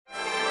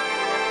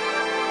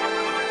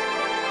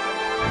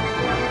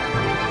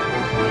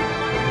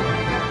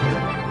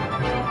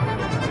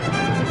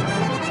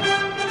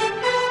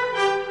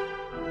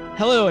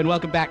Hello, and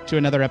welcome back to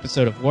another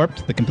episode of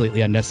Warped, the completely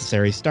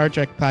unnecessary Star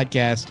Trek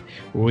podcast,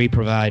 where we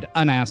provide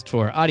unasked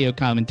for audio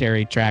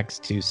commentary tracks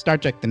to Star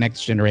Trek The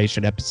Next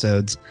Generation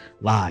episodes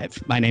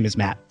live. My name is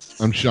Matt.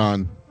 I'm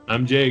Sean.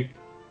 I'm Jake.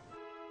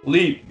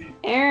 Lee.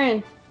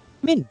 Aaron.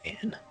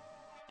 Minman.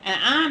 And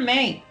I'm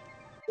May.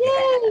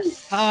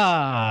 Yes.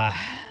 That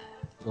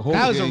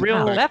was a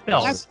real. That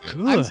felt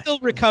good. I'm still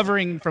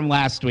recovering from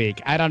last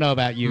week. I don't know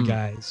about you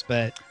guys,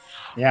 but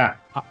yeah,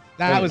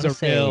 that was a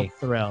real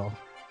thrill.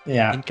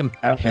 Yeah. In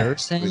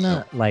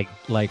comparison,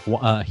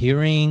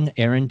 hearing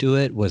Aaron do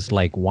it was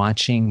like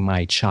watching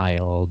my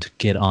child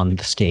get on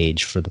the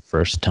stage for the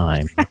first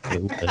time.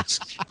 It was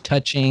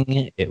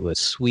touching. It was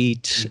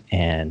sweet,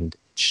 and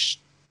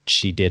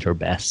she did her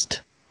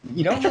best.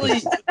 You don't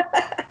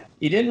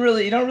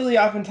really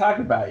often talk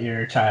about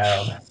your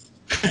child.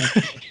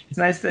 It's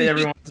nice that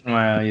every once in a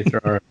while you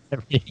throw her.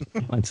 Every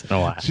once in a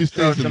while. She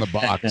stays in the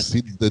box.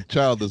 The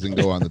child doesn't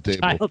go on the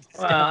table.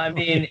 Well, I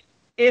mean,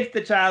 if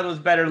the child was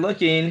better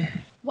looking.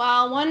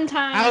 Well, one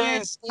time.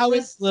 How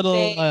is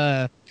little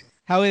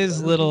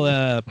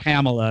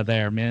Pamela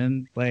there,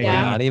 man? Like,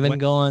 Not even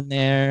going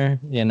there.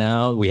 You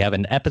know, we have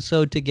an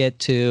episode to get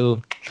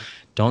to.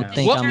 Don't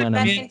think I'm gonna.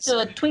 Back into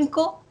a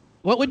twinkle.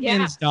 What would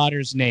Min's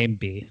daughter's name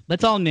be?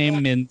 Let's all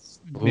name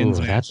Min's.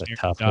 That's a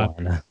tough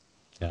one.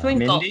 Yeah.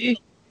 Twinkle.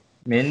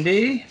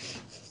 Mindy?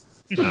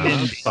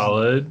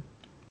 Solid.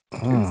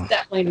 It's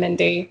definitely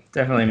Mindy.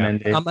 Definitely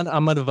Mindy. I'm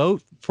gonna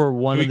vote for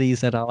one of these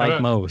that I like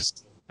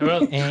most.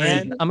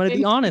 And I'm gonna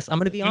be honest. My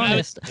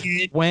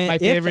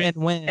favorite.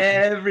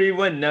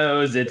 Everyone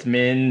knows it's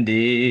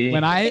Mindy.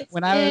 My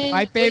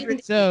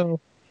favorite show.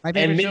 My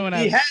favorite and show when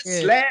I Mindy was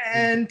has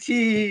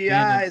slanty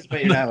eyes.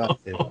 But you're not allowed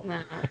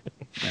to.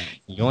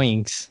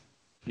 Yoinks.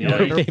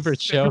 Your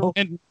favorite show.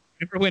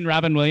 Remember when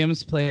Robin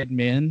Williams played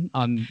Min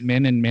on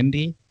Min and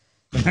Mindy?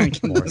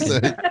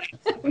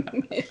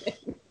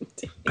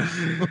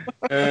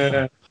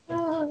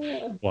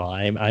 Well,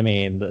 I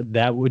mean,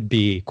 that would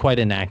be quite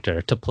an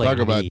actor to play. Talk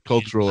about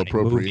cultural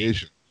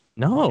appropriation.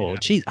 No,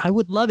 geez, I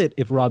would love it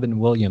if Robin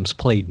Williams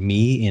played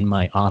me in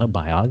my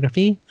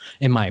autobiography,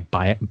 in my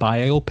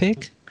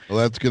biopic. Well,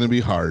 that's going to be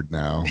hard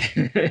now.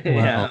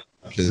 Yeah.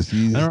 Because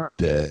he's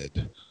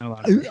dead.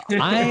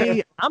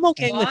 I'm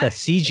okay with a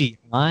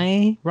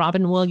CGI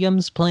Robin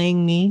Williams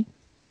playing me.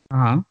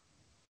 Uh-huh.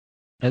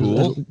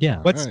 Cool.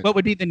 Yeah. What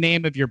would be the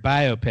name of your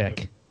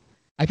biopic?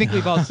 I think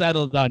we've all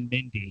settled on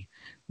Mindy.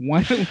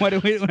 What's the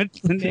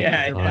name?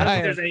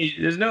 Yeah.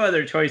 There's no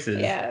other choices.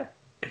 Yeah.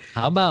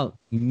 How about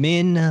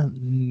Minner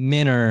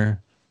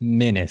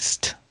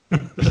Minist?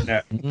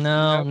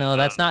 No,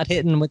 that's not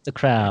hitting with the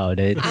crowd.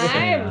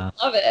 I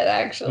love it,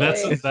 actually.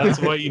 That's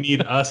why you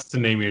need us to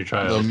name your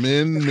child. The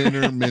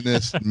Minner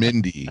Minist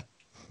Mindy.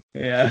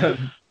 Yeah.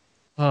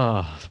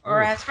 Oh.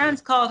 Or as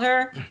friends called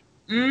her,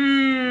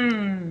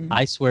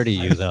 I swear to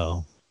you,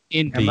 though,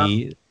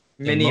 the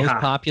most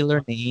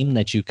popular name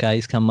that you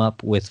guys come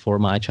up with for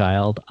my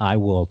child, I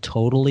will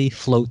totally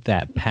float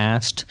that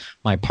past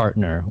my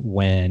partner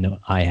when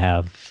I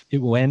have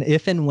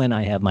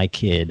my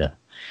kid.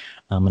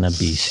 I'm gonna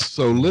be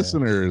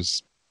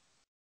listeners.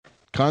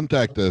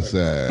 Contact us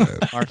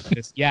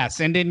at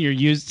send in your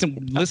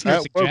listener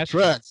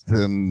suggestions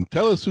and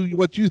tell us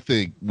what you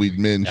think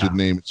Min should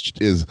name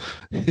his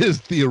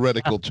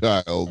theoretical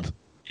child.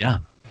 Yeah,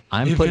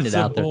 I'm putting it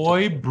out there. If it's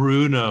a boy,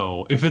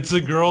 Bruno. If it's a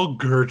girl,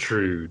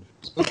 Gertrude.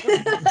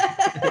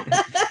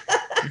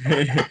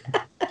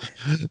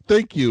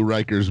 Thank you,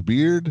 Riker's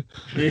beard.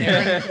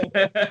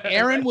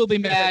 Aaron will be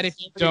mad if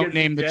you don't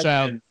name the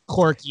child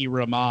Corky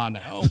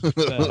Romano.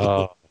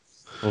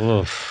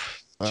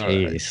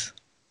 Jeez.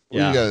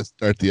 Well, you gotta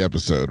start the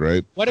episode,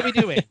 right? What are we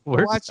doing?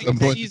 We're watching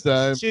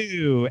season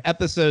 2,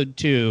 episode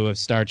 2 of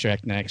Star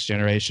Trek: Next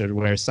Generation,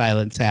 where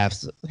silence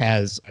has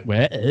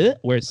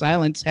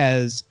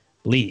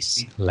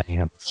lease.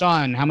 Lamp.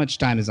 Sean, how much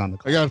time is on the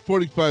clock? I got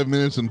 45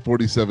 minutes and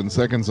 47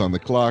 seconds on the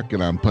clock,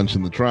 and I'm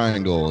punching the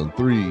triangle in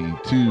 3,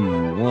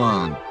 2,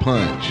 1,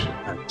 punch.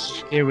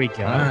 Here we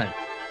go. Right.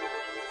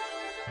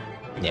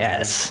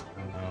 Yes.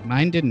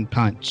 Mine didn't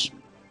punch.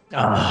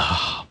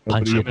 Oh,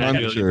 punch.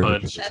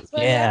 That's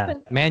what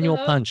happened. Manual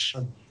punch.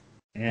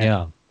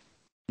 Yeah.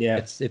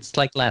 It's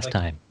like last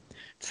time.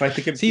 It's like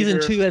the computer.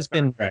 Season 2 has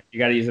been. You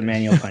got to use a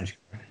manual punch.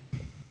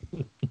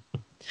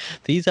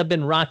 These have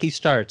been rocky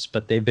starts,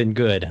 but they've been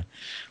good.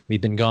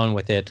 We've been going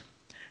with it.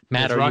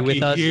 Matt, are you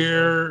with us?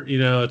 Here,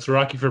 it's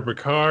rocky for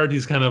Picard.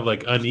 He's kind of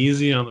like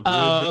uneasy on the bridge.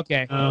 Oh,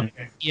 okay.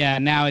 Yeah,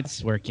 now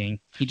it's working.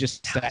 He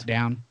just sat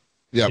down.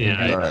 Yep.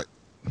 Yeah. All right.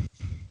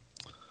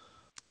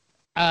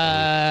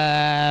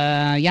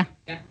 Yeah.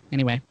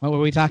 Anyway, what were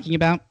we talking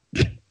about?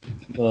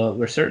 Well,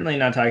 we're certainly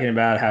not talking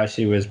about how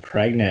she was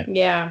pregnant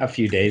a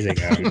few days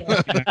ago.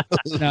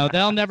 No,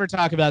 they'll never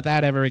talk about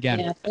that ever again.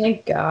 Yeah,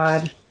 thank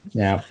God.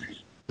 Yeah.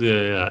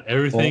 Yeah.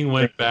 Everything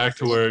went back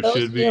to where it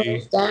should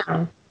be.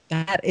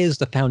 That is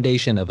the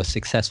foundation of a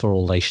successful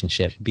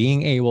relationship.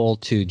 Being able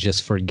to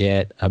just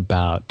forget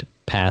about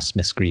past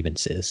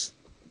misgrievances.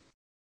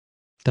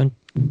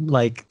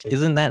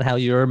 Isn't that how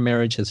your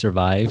marriage has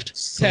survived?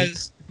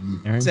 Says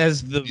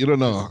Says you don't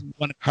know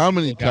how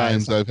many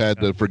times I've had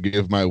to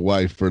forgive my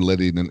wife for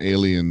letting an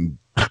alien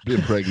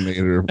impregnate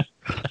her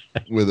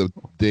with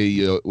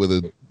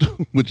a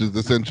which is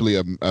essentially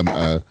a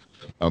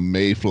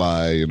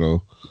mayfly, you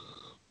know.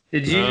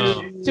 Did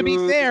you? To be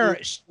fair,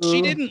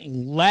 she didn't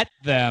let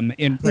them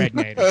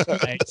impregnate her.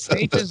 Right?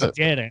 They just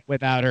did it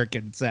without her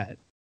consent.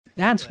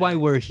 That's why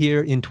we're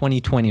here in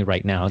 2020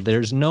 right now.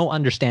 There's no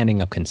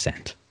understanding of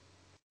consent.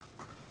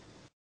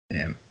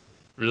 Damn.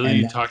 Really?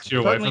 You talked to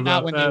your wife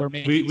about that?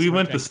 We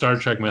went the Star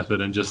Trek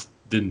method and just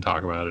didn't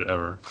talk about it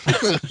ever.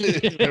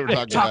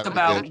 Never talk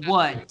about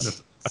what?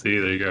 See,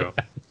 there you go.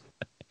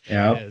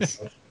 Yeah.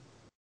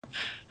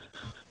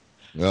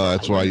 Well,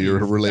 that's why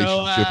your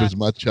relationship is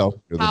much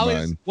healthier than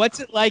mine. What's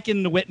it like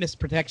in the witness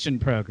protection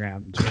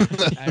program?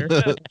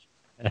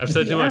 I've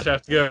said too much. I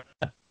have to go.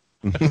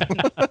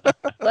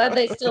 Glad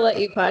they still let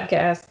you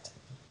podcast.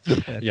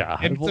 Yeah.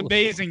 It's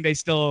amazing they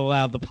still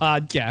allow the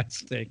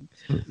podcasting.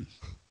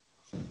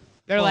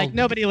 They're like,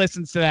 nobody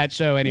listens to that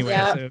show anyway,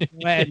 so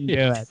go ahead and do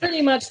it. It's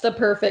pretty much the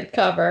perfect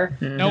cover.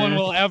 No one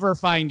will ever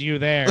find you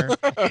there.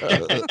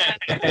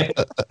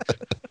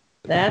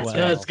 That's right.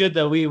 No, it's good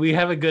though. We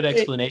have a good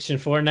explanation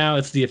for it now.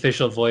 It's the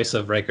official voice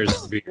of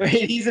Riker's beard.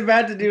 Wait, he's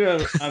about to do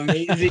an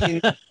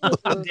amazing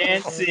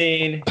dance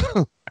scene.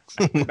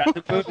 About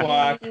to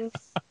moonwalk.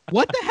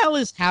 What the hell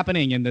is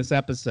happening in this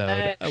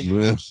episode?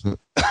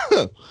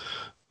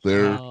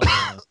 They're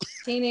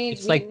Teenage.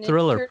 It's like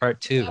Thriller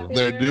Part 2.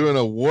 They're doing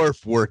a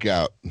Worf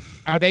workout.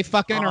 Are they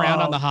fucking around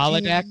on the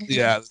holodeck?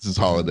 Yeah, this is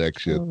holodeck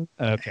shit.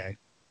 Okay.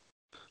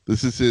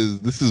 This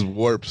is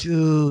Warp's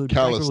Dude,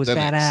 Riker was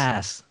calisthenics.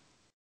 badass.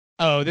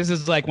 Oh, this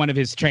is like one of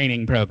his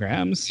training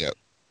programs. Yep.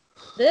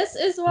 This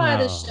is why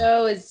the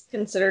show is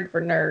considered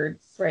for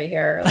nerds right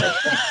here.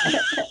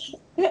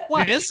 Like,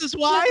 what? This is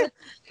why?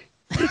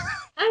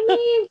 I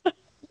mean,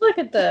 look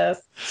at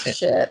this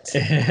shit.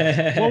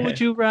 What would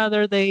you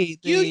rather they...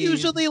 You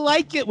usually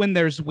like it when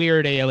there's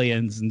weird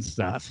aliens and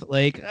stuff.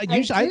 Like,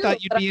 I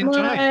thought you'd be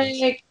enjoying it.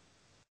 Like,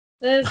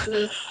 this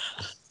is...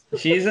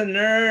 She's a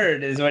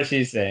nerd, is what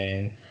she's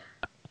saying.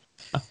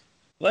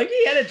 Like,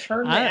 he had to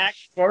turn the act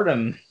toward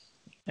him.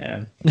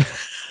 Yeah.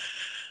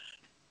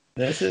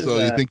 This is. So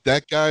you think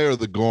that guy or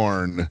the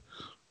Gorn,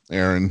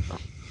 Aaron?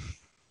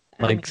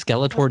 Like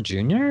Skeletor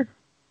Jr.?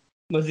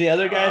 Was the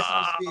other guy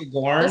supposed to be a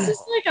Gorn? This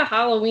is like a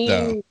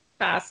Halloween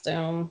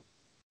costume.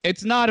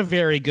 It's not a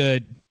very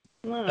good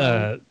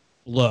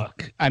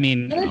look. I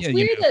mean, and it's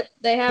weird that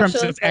they have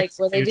shows like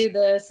where they do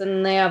this,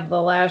 and they have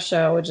the last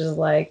show, which is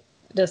like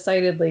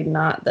decidedly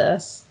not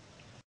this.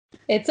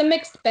 It's a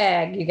mixed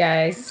bag, you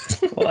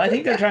guys. Well, I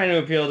think they're trying to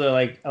appeal to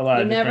like a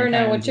lot of. You never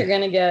know what you're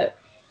gonna get.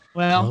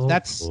 Well,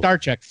 that's Star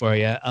Trek for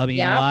you. I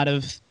mean, a lot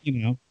of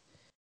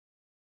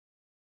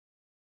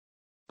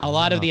a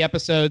lot of the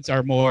episodes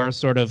are more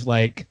sort of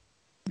like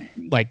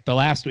the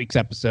last week's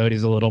episode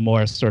is a little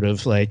more sort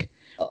of like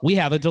we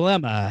have a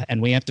dilemma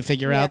and we have to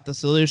figure out the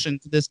solution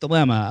to this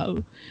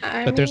dilemma.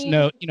 But there's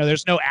no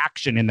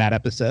action in that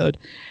episode.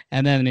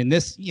 And then in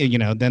this,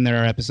 then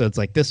there are episodes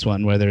like this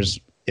one where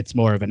it's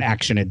more of an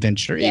action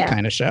adventure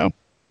kind of show.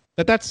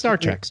 But that's Star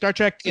Trek. Star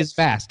Trek is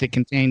vast. It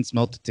contains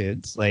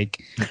multitudes.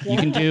 Like you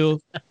can do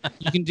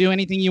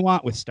anything you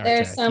want with Star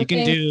Trek. You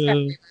can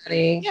do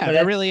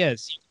there really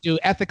is. You can do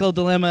ethical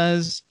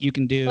dilemmas. You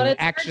can do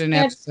action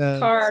episodes.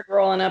 Card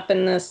rolling up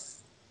in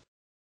this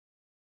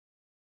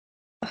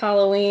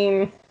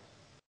Halloween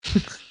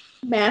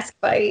mask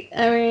fight.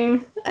 I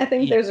mean, I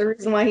think there's a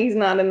reason why he's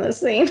not in this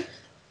scene.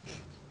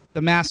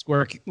 The mask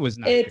work was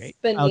not great.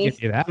 I'll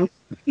give you that.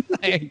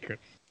 I agree.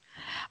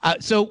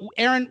 So,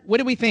 Aaron, what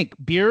do we think?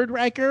 Beard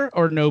Riker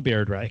or no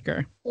Beard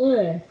Riker?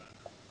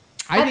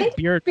 I think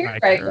Beard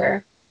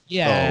Riker.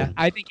 Yeah,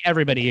 I think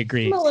everybody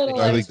agrees.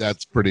 I think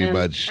that's pretty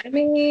much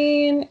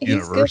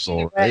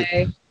universal,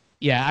 right?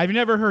 Yeah, I've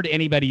never heard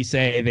anybody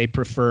say they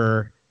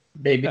prefer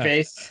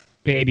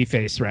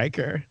Babyface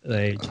Riker.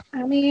 Like,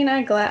 I mean,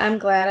 I'm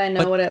glad I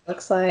know what it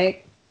looks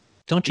like.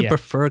 Don't you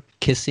prefer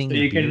kissing? So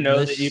you can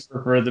know that you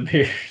prefer the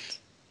beard.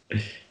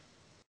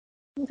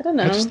 I don't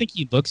know. I just think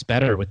he looks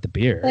better with the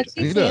beard. Like,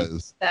 he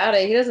does.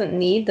 He doesn't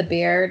need the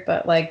beard,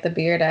 but like the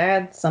beard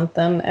adds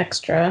something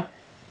extra.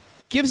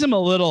 Gives him a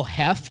little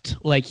heft.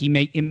 Like it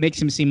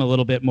makes him seem a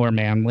little bit more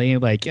manly,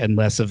 like and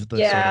less of the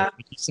sort of,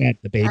 like you said,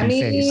 the baby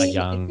face.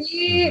 Young.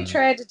 He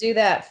tried to do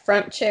that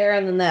front chair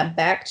and then that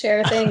back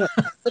chair thing with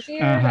the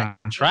beard.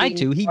 Tried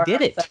to. He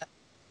did it.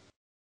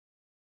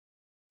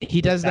 He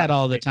does that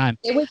all the time.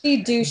 It would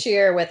be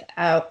douchier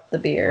without the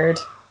beard.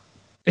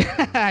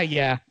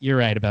 Yeah, you're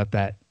right about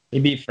that.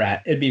 It'd be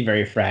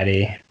very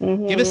fratty.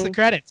 Mm-hmm. Give us the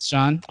credits,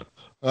 Sean.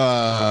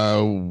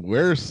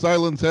 Where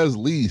Silence Has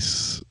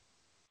Lease,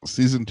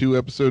 Season 2,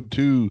 Episode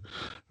 2,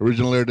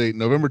 original air date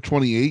November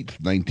 28th,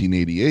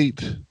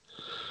 1988.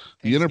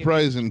 The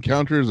Enterprise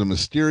encounters a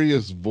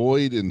mysterious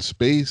void in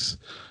space,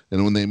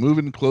 and when they move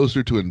in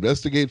closer to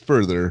investigate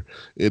further,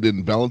 it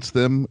envelops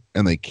them,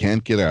 and they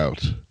can't get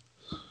out.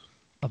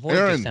 A void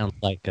just sounds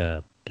like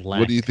a black.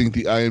 What do you think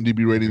the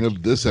IMDb rating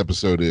of this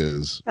episode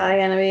is? Probably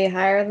going to be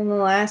higher than the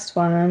last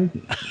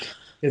one.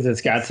 Because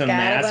it's got some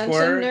mask a bunch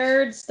work. of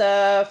nerd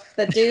stuff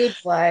the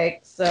dudes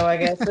like, so I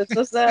guess it's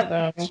a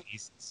 7.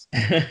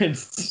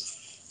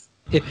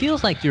 It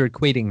feels like you're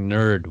equating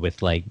nerd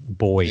with like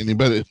boy.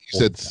 Anybody? You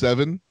said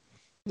 7?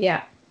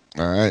 Yeah.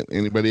 All right.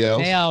 Anybody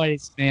else?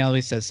 May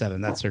always says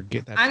 7. That's her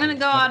good. I'm gonna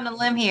go on a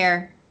limb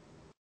here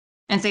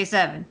and say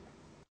 7.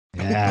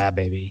 Yeah,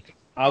 baby.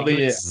 I'll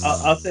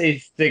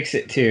say 6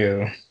 at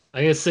 2.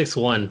 I guess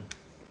 6-1.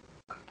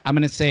 I'm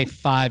gonna say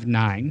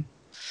 5-9.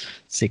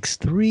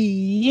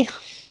 6-3.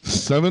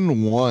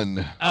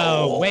 7-1.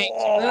 Oh wait.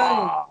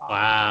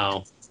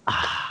 Wow.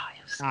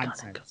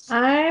 Nonsense.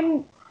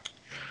 I'm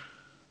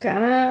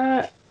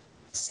gonna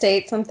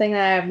state something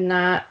that I have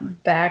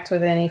not backed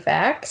with any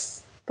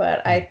facts,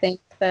 but I think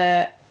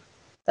that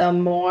the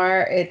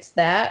more it's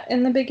that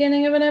in the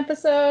beginning of an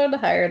episode, the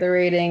higher the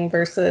rating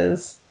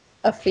versus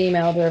a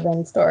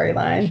female-driven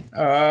storyline.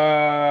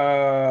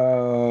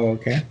 Oh,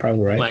 okay.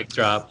 Probably right. Mic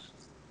drop.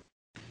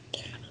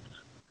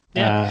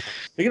 Yeah.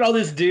 Look at all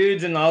these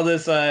dudes and all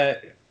this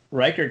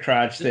Riker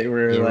crotch that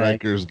were The like...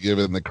 Riker's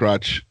giving the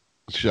crotch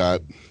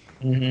shot.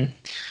 Mm-hmm.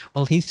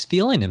 Well, he's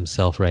feeling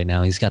himself right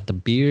now. He's got the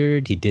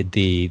beard. He did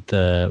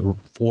the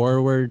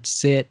forward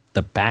sit,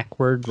 the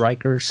backward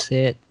Riker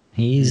sit.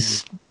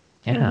 He's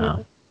He's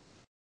limbo.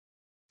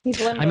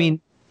 I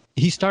mean,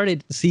 he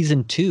started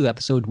season 2,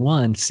 episode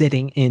 1,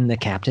 sitting in the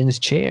captain's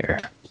chair.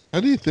 How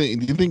do you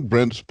think? Do you think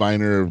Brent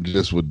Spiner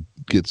just would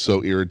get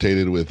so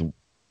irritated with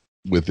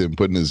him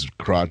putting his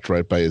crotch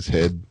right by his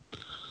head?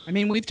 I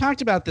mean, we've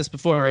talked about this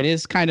before. It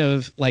is kind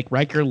of like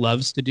Riker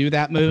loves to do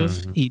that move.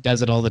 Mm-hmm. He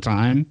does it all the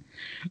time.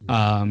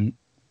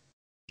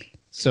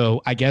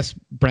 So I guess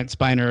Brent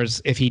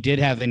Spiner's, if he did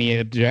have any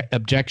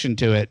objection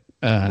to it,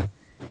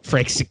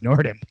 Frakes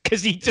ignored him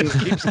because he just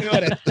keeps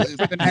doing it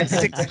for the next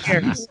 6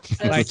 years.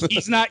 Like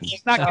he's not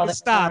going to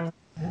stop.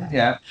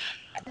 Yeah.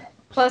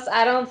 Plus,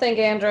 I don't think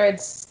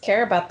androids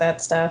care about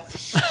that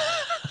stuff.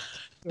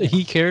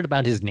 He cared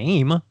about his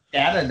name.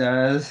 Data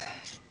does,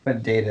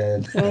 but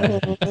Data.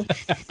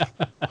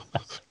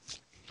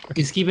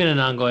 He's keeping an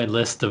ongoing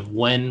list of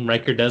when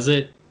Riker does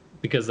it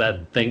because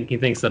he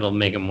thinks that'll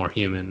make him more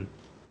human.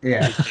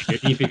 Yeah.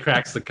 If he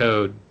cracks the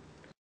code.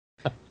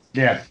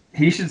 Yeah,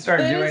 he should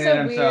start doing it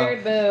himself. It's a weird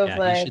move. Yeah,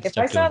 like, if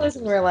I saw this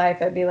in real life,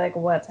 I'd be like,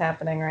 what's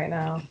happening right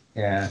now?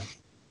 Yeah.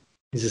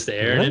 He's just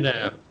airing it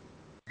out.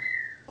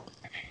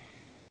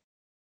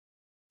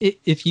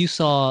 If you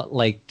saw,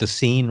 like, the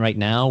scene right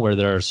now where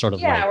they're sort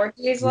of, where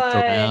he's like,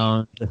 I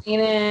don't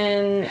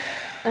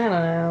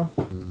know.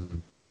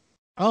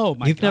 Oh, my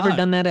God. You've never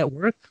done that at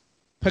work?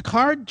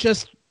 Picard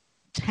just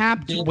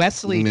tapped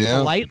Wesley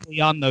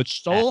politely on the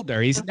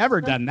shoulder. He's never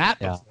done that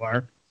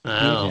before.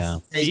 Oh. Yeah.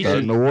 He's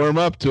starting to warm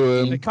up to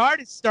him.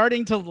 Picard is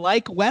starting to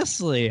like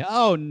Wesley.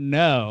 Oh,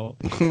 no.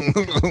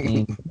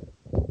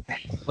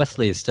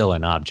 Wesley is still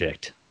an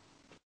object.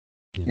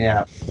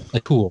 Yeah. A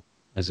tool,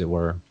 as it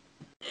were.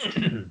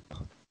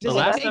 Does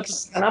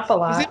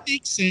it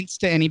make sense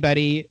to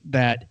anybody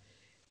that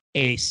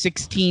a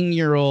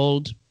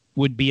 16-year-old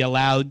would be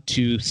allowed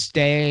to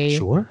stay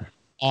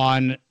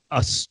on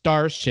a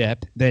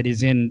starship that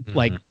is in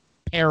like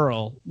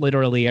peril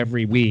literally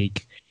every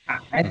week?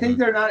 I think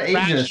they're not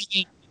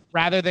ageist.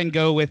 Rather than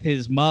go with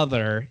his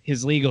mother,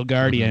 his legal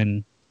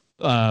guardian,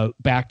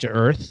 back to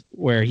Earth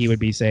where he would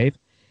be safe.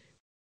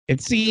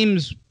 It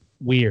seems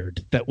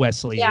weird that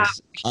Wesley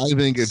is. I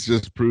think it's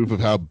just proof of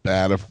how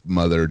bad a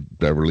mother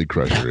Beverly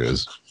Crusher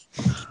is.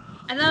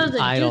 I thought it was a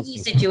Doogie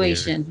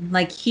situation.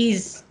 Like,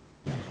 he's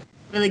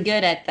really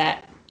good at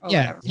that.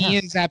 Yeah, he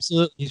is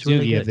absolutely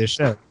Doogie of this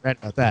show. Right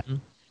about that.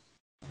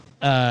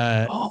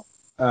 I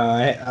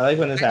like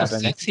when this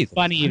happens. It's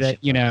funny that,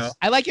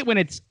 I like it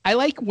when I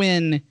like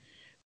when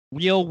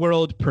real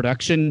world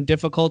production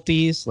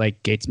difficulties,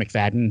 like Gates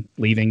McFadden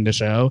leaving the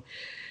show,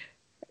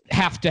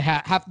 have to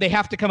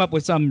come up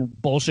with some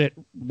bullshit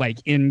like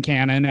in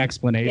canon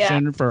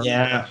explanation for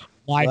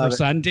why her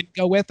son didn't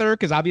go with her,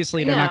 because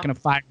obviously they're not going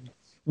to fire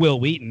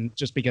Will Wheaton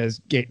just because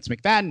Gates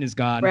McFadden is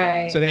gone.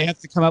 Right. So they have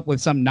to come up with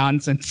some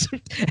nonsense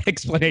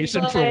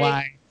explanation for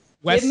why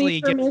Wesley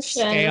gets to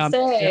stay on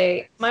the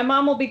ship. My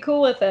mom will be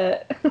cool with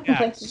it.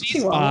 Yeah,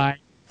 she's fine.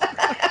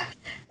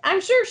 I'm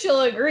sure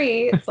she'll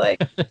agree. It's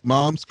like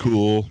Mom's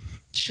cool.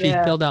 She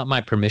filled out my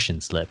permission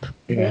slip.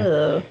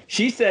 Yeah.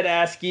 She said,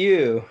 "Ask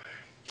you."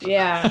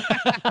 Yeah.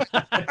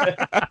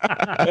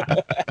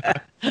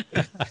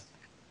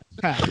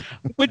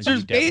 Which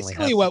is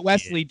basically what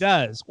Wesley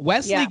does.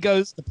 Wesley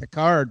goes to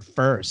Picard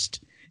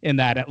first in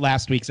that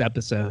last week's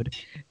episode.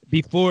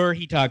 Before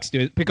he talks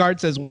to it, Picard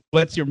says,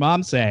 "What's your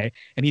mom say?"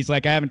 And he's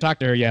like, "I haven't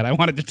talked to her yet. I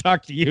wanted to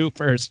talk to you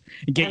first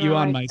and get you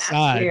on my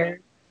side."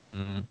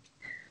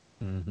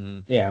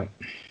 Yeah.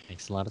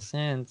 Makes a lot of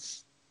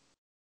sense.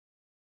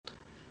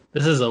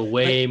 This is a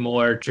way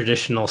more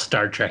traditional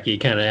Star Trek-y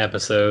kind of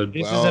episode.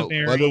 This is a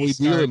very what are we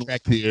dealing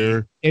with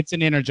here? It's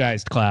an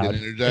energized cloud.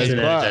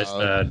 Energized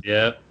cloud.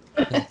 Yep.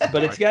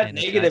 But it's got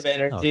negative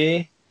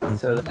energy,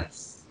 so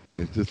that's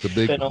it's just a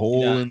big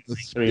hole in the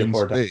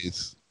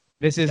space.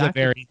 This is a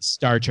very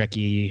Star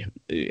Trek-y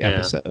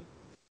episode.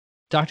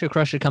 Dr.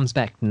 Crusher comes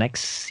back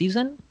next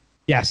season?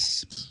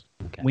 Yes.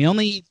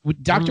 Okay.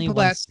 Dr.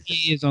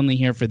 Pulaski is only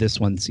here for this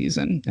one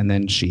season, and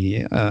then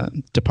she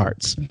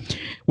departs.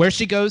 Where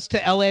she goes to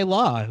LA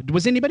Law.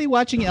 Was anybody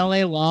watching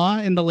LA Law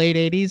in the late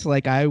 80s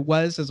like I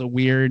was as a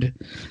weird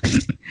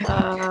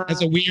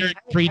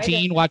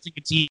preteen watching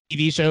a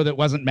TV show that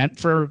wasn't meant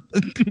for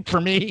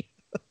me?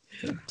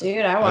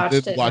 Dude, I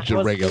did watch it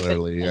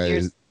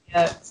regularly.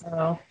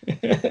 So.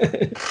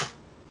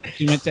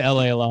 She went to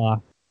LA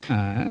Law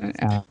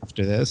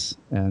after this,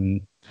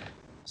 and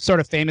sort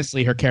of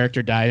famously, her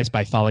character dies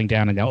by falling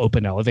down an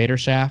open elevator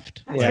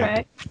shaft. That's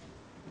right.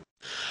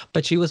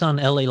 But she was on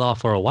LA Law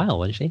for a while,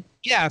 wasn't she?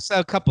 Yeah, so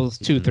a couple,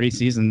 2-3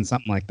 seasons,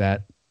 something like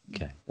that.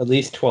 Okay. At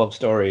least 12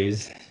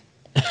 stories.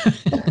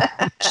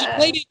 She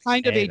played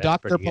kind of a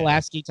Dr.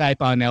 Pulaski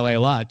type on LA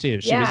Law,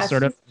 too. She was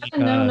sort of like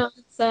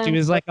she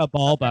was like a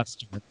ball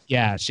buster.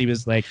 Yeah, she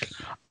was like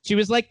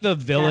the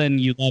villain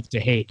you love to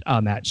hate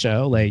on that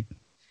show. Like,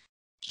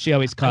 she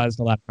always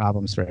caused a lot of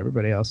problems for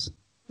everybody else.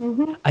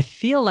 Mm-hmm. I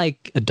feel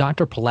like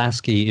Dr.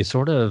 Pulaski is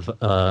sort of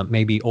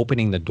maybe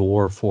opening the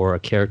door for a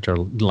character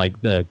like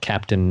the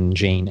Captain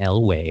Jane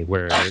Elway,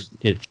 where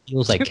it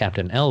feels like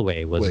Captain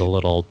Elway was a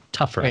little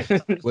tougher.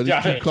 What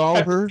did you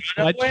call her?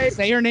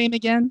 Say her name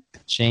again.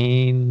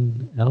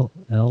 Jane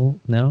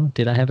No,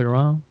 did I have it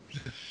wrong?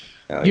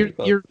 You're in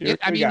the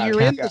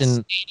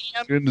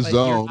stadium. You're in the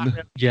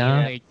zone.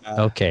 Yeah.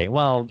 Okay.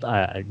 Well,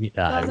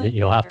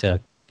 you'll have to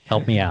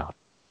help me out.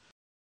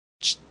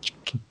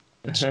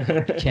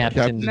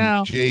 Captain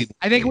Jane.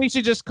 I think we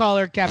should just call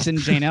her Captain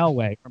Jane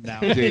Elway from now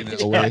on. Jane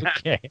Elway.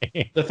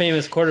 Okay. The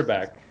famous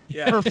quarterback.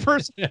 Yeah. Her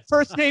first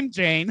name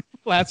Jane,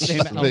 last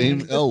name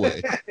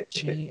Elway.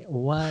 Jane,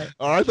 what?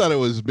 Oh, I thought it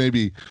was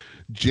maybe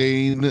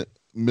Jane,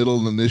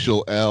 middle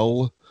initial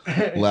L,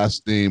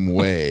 last name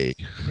Way.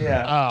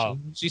 Yeah. Oh,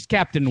 she's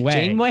Captain Way.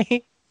 Jane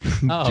Way?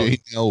 Oh. Jane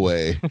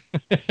Elway.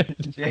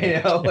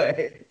 Jane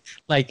Elway.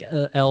 Like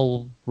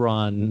L.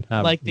 Ron.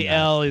 Like the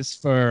L is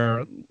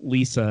for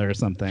Lisa or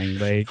something.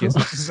 Like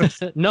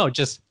no,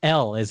 just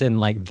L is in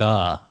like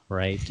the,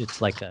 right?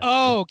 It's like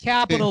a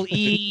capital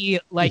E,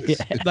 like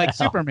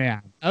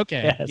Superman.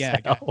 Okay,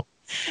 yes,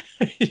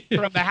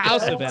 from the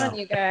House of L.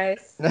 You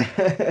guys.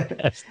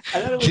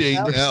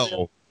 Jane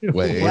L.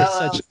 Way. We're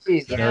such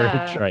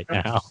nerds right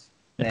now.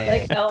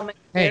 Like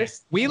hey,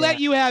 we let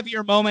you have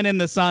your moment in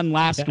the sun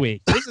last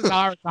week. This is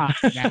our time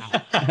now.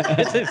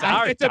 This is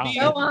our time.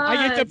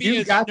 I get to be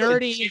as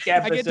nerdy.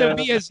 I get to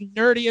be as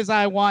nerdy as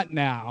I want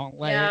now.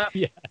 Like,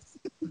 yes.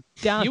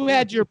 You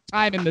had your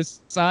time in the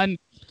sun.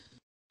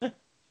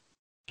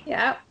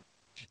 Yeah.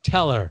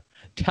 Tell her,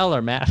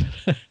 Matt.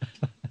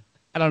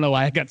 I don't know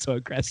why I got so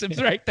aggressive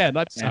right then.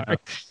 I'm sorry.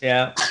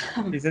 Yeah,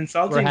 he's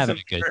insulting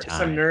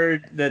some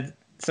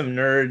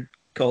nerd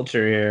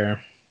culture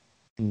here.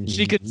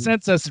 She could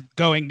sense us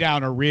going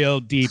down a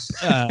real deep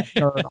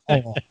nerd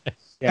hole.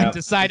 Yeah. And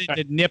decided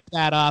to nip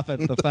that off at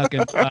the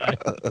fucking time.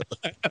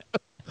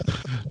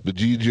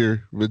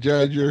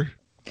 Vajager.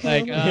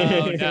 Like,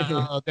 oh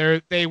no.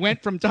 They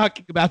went from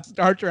talking about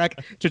Star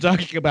Trek to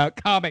talking about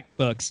comic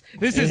books.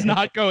 This is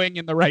not going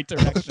in the right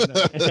direction.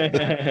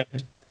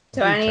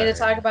 Do I need to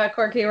talk about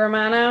Corky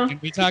Romano? Can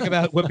we talk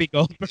about Whoopi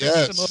Goldberg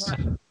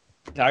some more?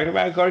 Talk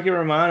about Corky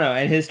Romano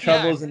and his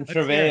troubles and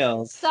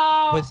travails. So,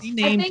 was he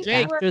named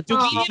Jake? Do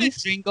we need a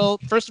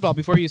jingle? First of all,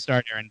 before you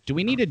start, Aaron, do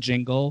we need a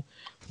jingle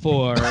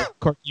for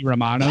Corky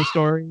Romano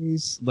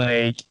stories?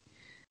 Like,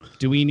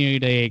 do we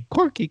need a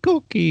Corky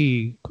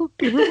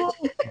Romano?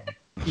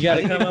 You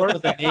gotta come up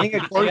with a name.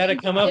 You gotta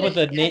come up with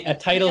a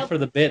title for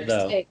the bit,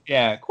 though.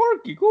 Yeah,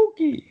 Corky.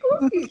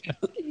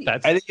 I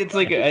think it's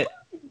like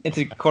it's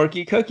a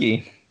Corky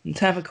cookie. Let's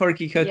have a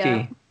Corky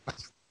cookie.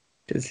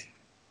 Yeah.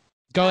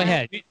 Go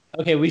ahead.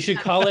 Okay, we should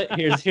call it.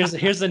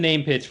 Here's the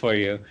name pitch for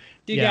you.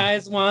 Do you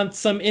guys want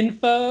some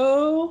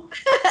info?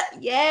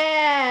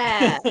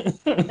 Yeah,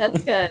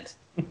 that's good.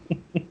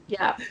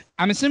 Yeah.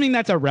 I'm assuming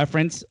that's a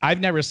reference. I've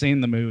never seen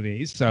the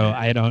movie, so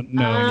I don't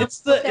know. It's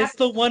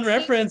the one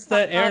reference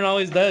that Aaron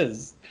always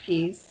does.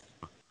 Please.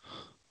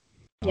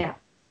 Yeah.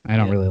 I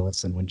don't really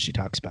listen when she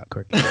talks about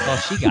Corky. Well,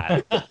 she got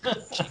it.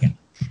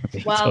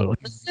 Well,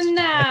 listen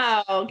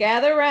now.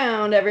 Gather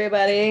round,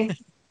 everybody.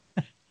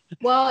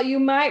 Well, you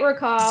might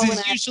recall this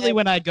is usually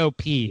when I go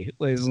pee.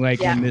 Is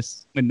like when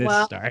this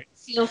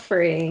starts. Feel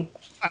free,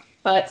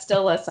 but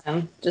still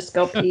listen. Just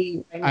go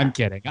pee. Right I'm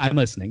kidding. I'm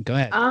listening. Go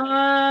ahead.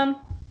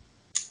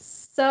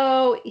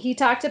 So he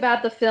talked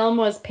about the film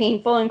was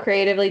painful and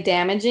creatively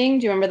damaging.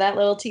 Do you remember that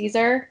little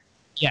teaser?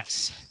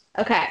 Yes.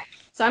 Okay.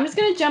 So I'm just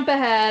gonna jump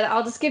ahead.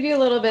 I'll just give you a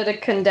little bit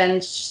of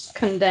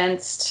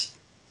condensed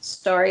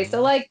story.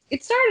 So like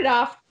it started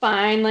off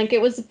fine, like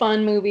it was a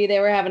fun movie, they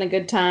were having a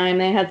good time,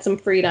 they had some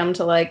freedom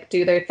to like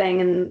do their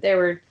thing, and they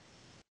were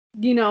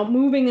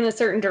moving in a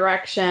certain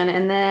direction,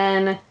 and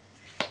then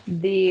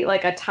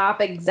a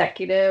top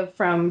executive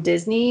from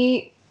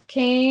Disney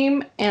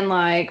came and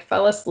like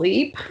fell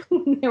asleep.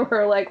 They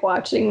were like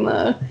watching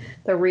the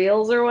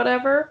reels or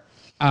whatever.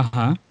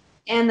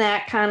 And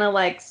that kind of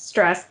like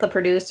stressed the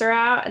producer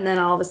out, and then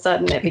all of a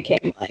sudden it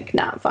became like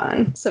not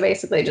fun. So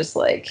basically just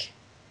like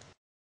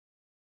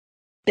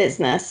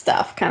business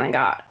stuff kind of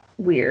got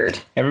weird.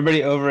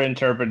 Everybody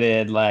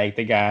overinterpreted like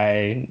the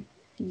guy.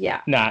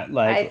 Yeah. Not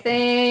like. I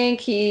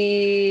think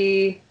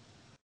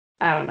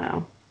I don't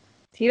know.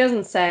 He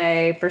doesn't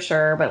say for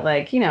sure, but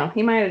like, you know,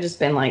 he might have just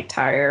been like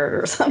tired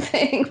or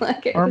something.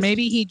 Or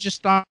maybe he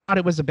just thought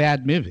it was a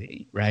bad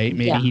movie, right?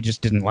 Maybe he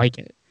just didn't like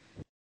it.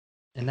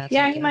 And that's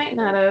he might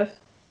not have.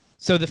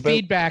 So the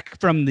feedback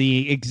from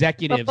the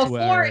executives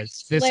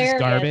was, "This is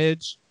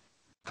garbage."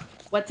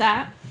 What's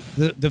that?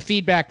 The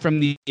feedback from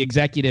the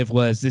executive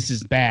was, "This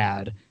is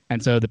bad,"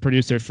 and so the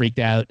producer freaked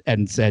out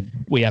and said,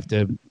 "We have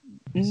to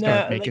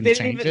start making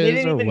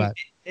changes," or what?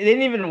 They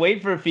didn't even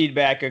wait for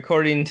feedback,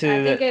 according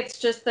to. I think it's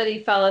just that he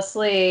fell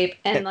asleep,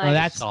 and like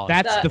that's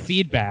the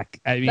feedback.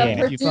 I mean,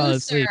 if you fall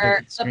asleep,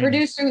 the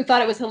producer who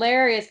thought it was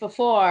hilarious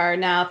before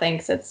now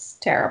thinks it's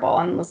terrible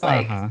and was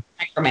like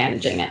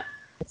micromanaging it.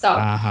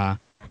 So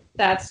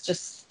that's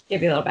just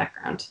give you a little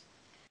background.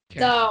 Okay.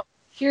 So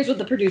here's what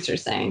the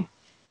producer's saying.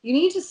 You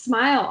need to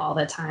smile all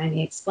the time,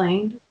 he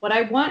explained. What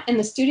I want and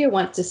the studio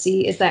wants to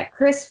see is that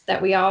Chris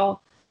that we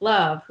all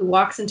love who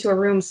walks into a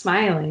room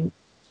smiling.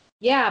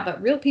 Yeah,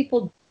 but real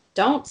people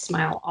don't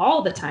smile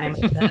all the time,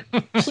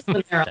 especially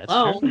when they're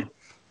alone.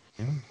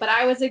 Yeah. But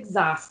I was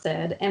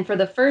exhausted, and for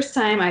the first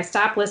time, I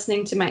stopped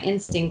listening to my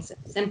instincts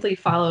and simply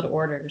followed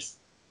orders.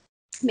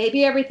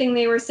 Maybe everything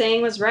they were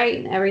saying was right,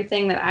 and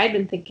everything that I'd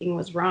been thinking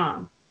was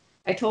wrong.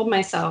 I told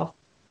myself,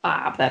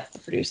 Bob, that's the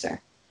producer,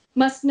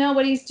 must know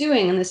what he's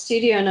doing, and the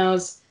studio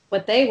knows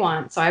what they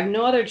want, so I have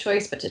no other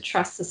choice but to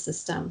trust the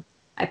system.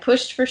 I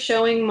pushed for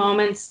showing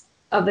moments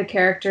of the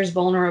character's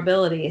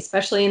vulnerability,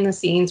 especially in the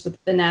scenes with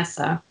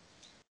Vanessa,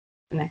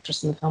 an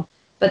actress in the film.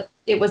 But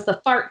it was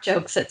the fart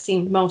jokes that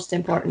seemed most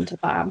important to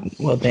Bob.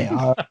 Well, they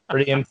are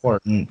pretty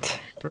important.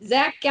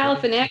 Zach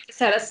Galifianakis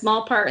had a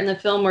small part in the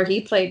film where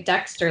he played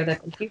Dexter, the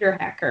computer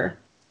hacker.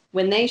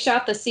 When they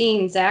shot the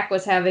scene, Zach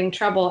was having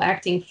trouble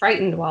acting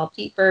frightened while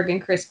Pete Berg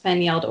and Chris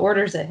Penn yelled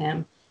orders at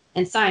him.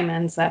 And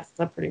Simons, that's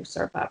the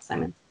producer, Bob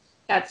Simons,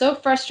 got so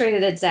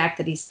frustrated at Zach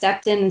that he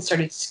stepped in and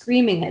started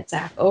screaming at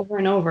Zach over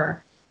and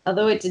over.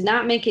 Although it did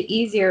not make it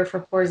easier for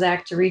poor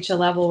Zach to reach a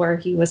level where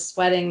he was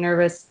sweating,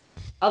 nervous.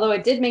 Although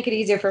it did make it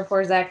easier for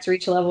poor Zach to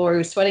reach a level where he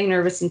was sweating,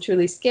 nervous, and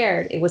truly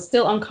scared, it was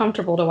still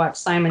uncomfortable to watch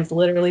Simons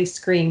literally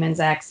scream in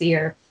Zach's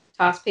ear,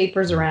 toss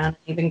papers around, and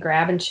even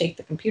grab and shake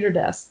the computer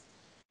desk.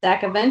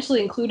 Zach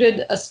eventually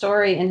included a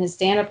story in his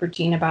stand-up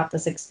routine about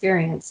this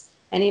experience,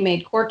 and he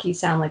made Corky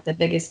sound like the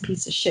biggest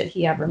piece of shit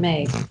he ever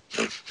made.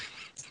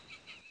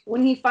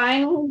 When we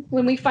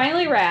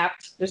finally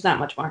wrapped, there's not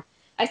much more.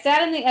 I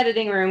sat in the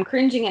editing room,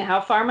 cringing at how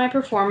far my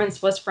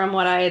performance was from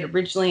what I had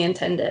originally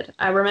intended.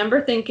 I remember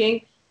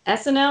thinking,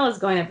 SNL is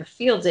going to have a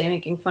field day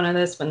making fun of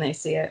this when they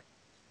see it.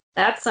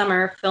 That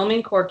summer,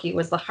 filming Corky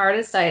was the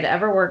hardest I had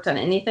ever worked on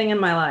anything in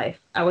my life.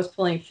 I was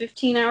pulling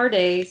 15-hour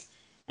days,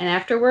 and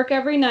after work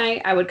every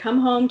night, I would come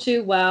home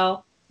to,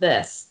 well,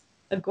 this.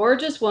 A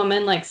gorgeous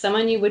woman like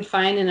someone you would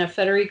find in a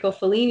Federico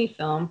Fellini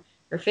film,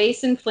 her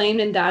face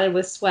inflamed and dotted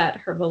with sweat,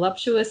 her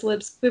voluptuous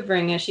lips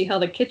quivering as she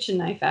held a kitchen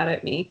knife out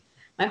at me.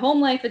 My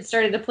home life had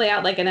started to play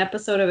out like an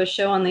episode of a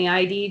show on the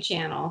ID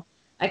channel.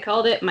 I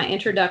called it my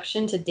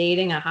introduction to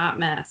dating a hot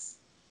mess.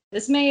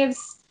 This may have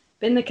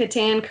been the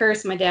Catan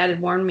curse my dad had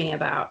warned me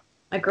about.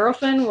 My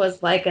girlfriend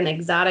was like an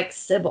exotic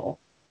Sybil.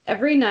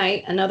 Every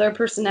night, another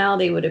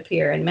personality would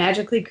appear and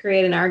magically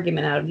create an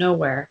argument out of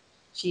nowhere.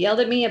 She yelled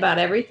at me about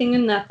everything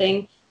and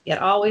nothing,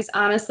 yet always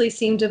honestly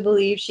seemed to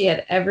believe she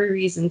had every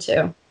reason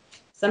to.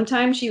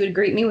 Sometimes she would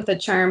greet me with a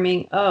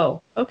charming,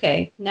 "Oh,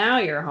 okay, now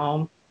you're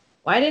home."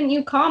 "Why didn't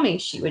you call me?"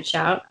 she would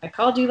shout. "I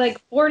called you like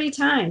 40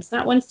 times.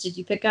 Not once did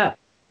you pick up."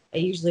 I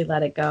usually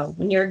let it go.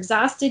 When you're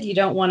exhausted, you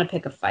don't want to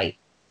pick a fight.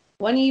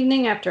 One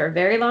evening, after a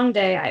very long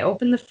day, I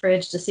opened the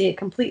fridge to see it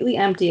completely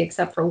empty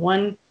except for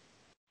one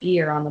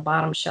beer on the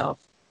bottom shelf.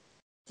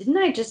 "Didn't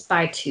I just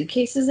buy 2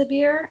 cases of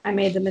beer?" I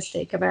made the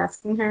mistake of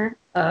asking her.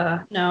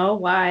 No,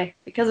 why?"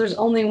 "Because there's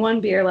only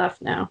 1 beer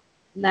left now."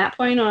 From that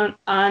point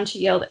on, she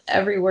yelled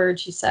every word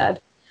she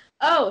said.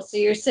 "Oh, so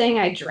you're saying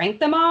I drank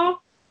them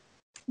all?"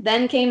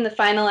 Then came the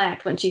final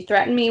act when she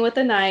threatened me with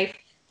a knife,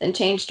 then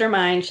changed her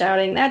mind,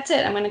 shouting, "That's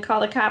it, I'm going to call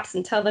the cops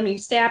and tell them you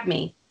stabbed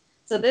me."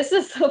 So this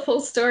is the full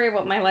story of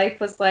what my life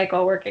was like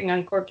while working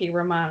on Corky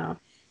Romano.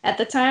 At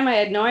the time, I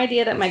had no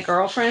idea that my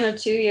girlfriend of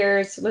 2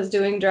 years was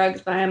doing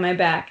drugs behind my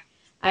back.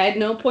 I had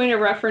no point of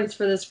reference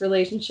for this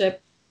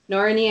relationship,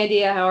 nor any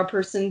idea how a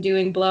person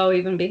doing blow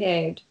even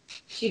behaved.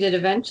 She did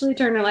eventually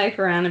turn her life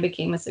around and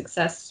became a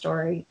success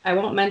story. I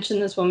won't mention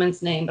this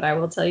woman's name, but I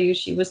will tell you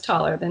she was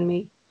taller than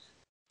me.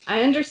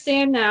 I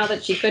understand now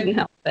that she couldn't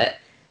help it.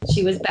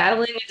 She was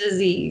battling a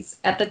disease.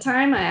 At the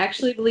time, I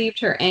actually believed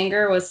her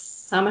anger was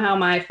somehow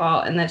my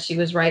fault and that she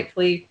was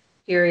rightfully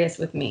furious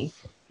with me.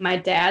 My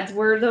dad's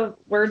words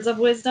of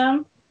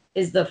wisdom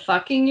is the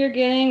fucking you're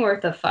getting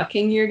worth the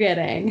fucking you're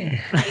getting.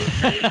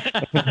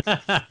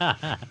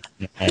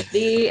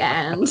 The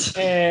end.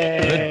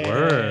 Good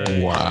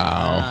word.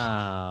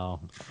 Wow.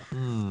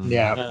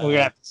 Yeah, we're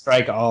gonna have to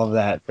strike all of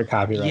that for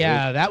copyright.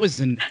 Yeah, that was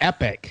an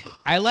epic.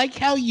 I like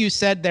how you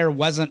said there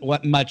wasn't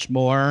much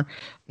more,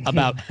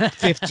 about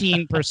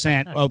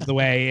 15% of the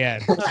way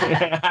in.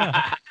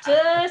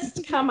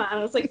 Just come on,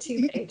 it was like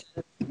 2 pages.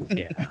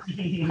 Yeah,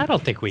 I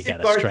don't think we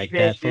gotta strike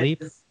that,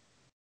 Philippe.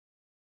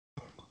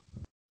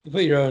 You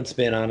put your own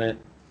spin on it.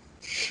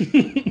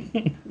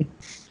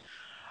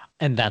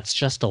 And that's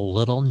just a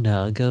little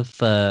nug of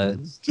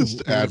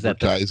just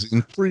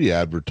advertising, free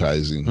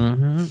advertising.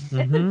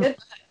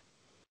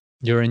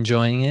 You're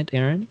enjoying it,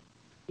 Aaron?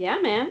 Yeah,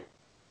 man.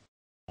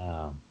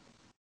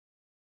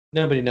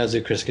 Nobody knows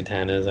who Chris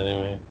Kattan is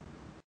anyway.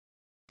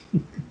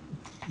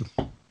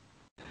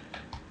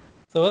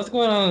 So what's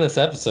going on in this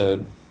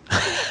episode?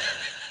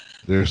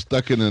 They're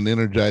stuck in an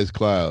energized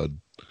cloud.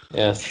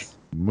 Yes.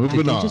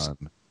 Moving on.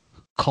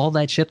 Call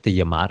that ship the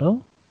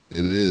Yamato?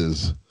 It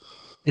is.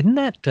 Isn't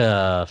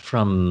that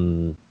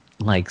from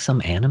like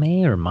some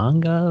anime or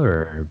manga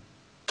or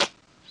it's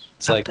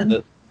something?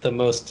 Like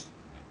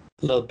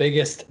the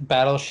biggest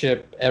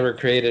battleship ever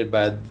created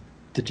by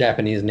the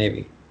Japanese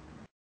Navy.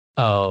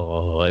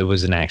 Oh, it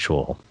was an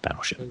actual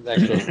battleship.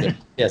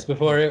 Yes,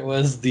 before it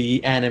was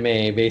the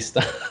anime based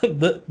on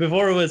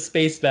before it was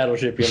Space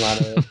Battleship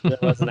Yamato,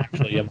 it wasn't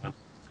actually Yamato.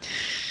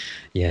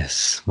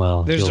 Yes,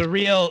 well, there's a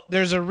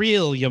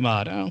real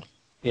Yamato.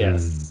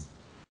 Yes.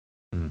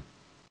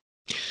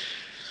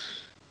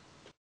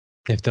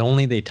 If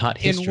only they taught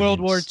history in World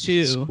War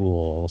II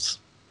schools.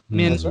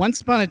 Man,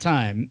 once upon a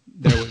time,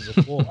 there was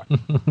a war.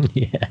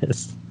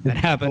 Yes. That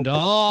happened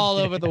all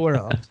over the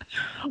world.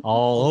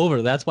 All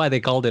over. That's why they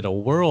called it a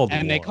world war.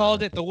 And they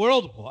called it the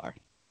World War.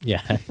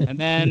 Yeah. And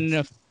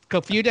then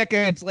a few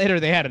decades later,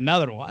 they had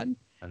another one.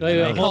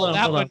 Hold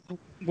on.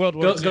 World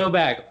War II. Go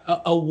back.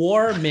 A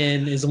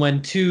warman is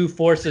when two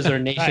forces or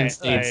nation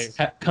states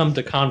come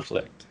to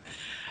conflict.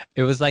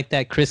 It was like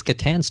that Chris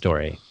Kattan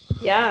story.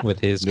 Yeah. With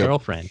his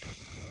girlfriend.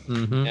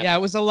 Mm-hmm. Yeah,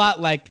 it was a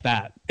lot like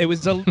that. It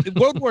was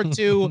World War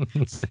II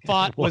was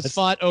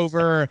fought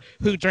over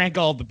who drank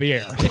all the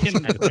beer.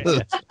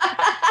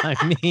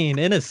 I mean,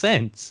 in a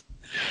sense.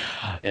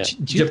 Yeah.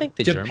 Do you think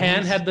the Japan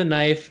Germans had the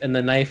knife, and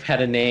the knife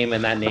had a name,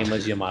 and that name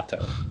was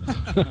Yamato?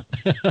 Do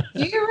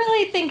you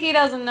really think he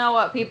doesn't know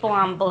what people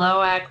on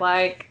Blow act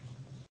like?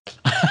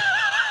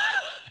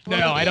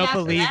 No, I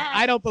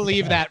don't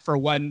believe that for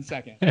 1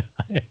 second.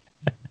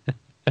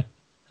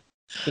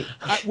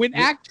 When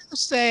actors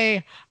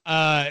say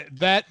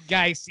that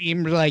guy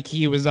seemed like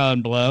he was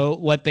on Blow,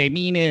 what they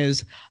mean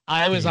is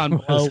I was on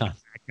Blow with that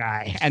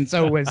guy, and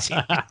so was he.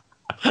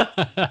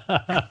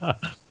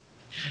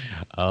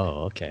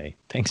 Oh, okay.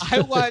 Thanks.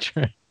 I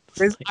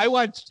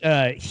watched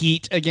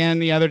Heat again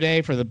the other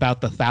day for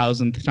about the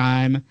 1,000th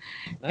time,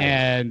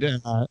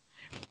 nice.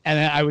 And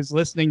I was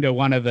listening to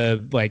one of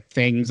the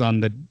things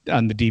on the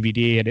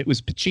DVD, and it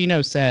was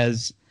Pacino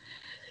has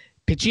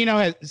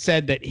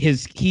said that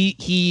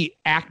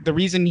the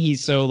reason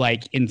he's so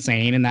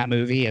insane in that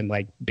movie and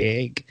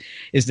big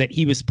is that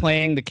he was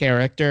playing the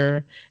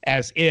character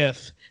as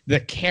if the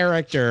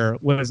character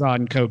was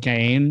on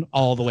cocaine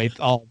all the way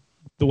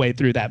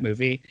through that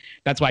movie.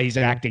 That's why he's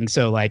acting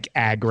so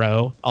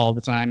aggro all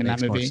the time in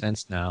that movie. Makes more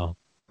sense now.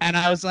 And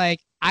I was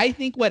like, I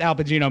think what Al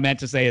Pacino meant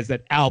to say is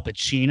that Al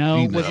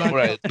Pacino was on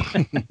right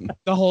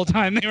the whole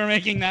time they were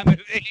making that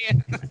movie.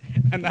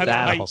 And that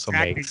also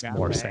makes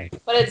more sense.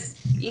 But it's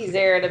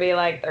easier to be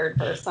third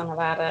person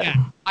about it.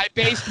 Yeah, I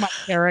based my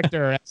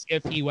character as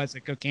if he was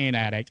a cocaine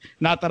addict.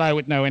 Not that I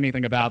would know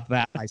anything about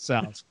that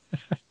myself.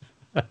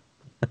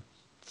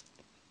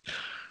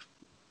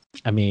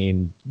 I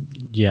mean,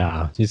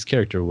 yeah, his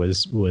character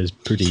was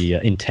pretty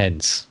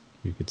intense,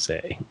 you could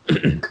say.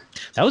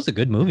 That was a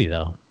good movie,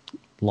 though.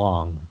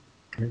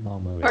 Very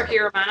long movie. Corky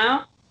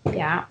Romano?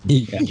 Yeah.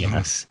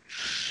 Yes.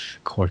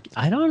 Corky.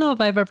 I don't know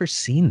if I've ever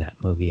seen that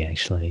movie,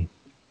 actually.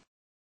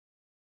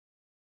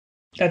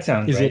 That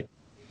sounds right.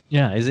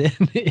 Is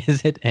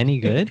it any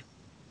good?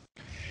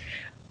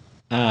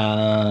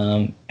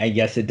 I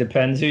guess it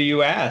depends who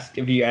you ask.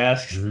 If you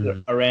ask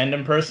a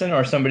random person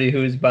or somebody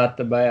who's bought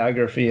the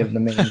biography of the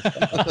main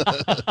star.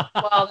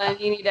 Well, then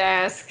you need to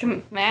ask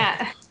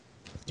Matt.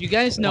 Do you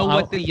guys know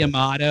what the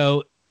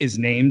Yamato is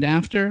named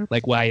after?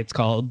 Why it's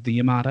called the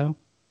Yamato?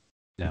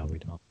 No, we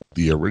don't.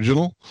 The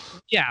original?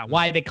 Yeah,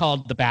 why they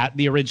called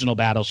the original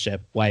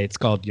battleship, why it's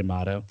called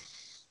Yamato.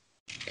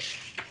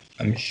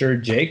 I'm sure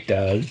Jake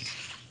does.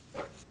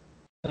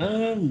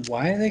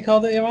 Why they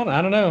called it Yamato?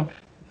 I don't know.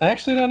 I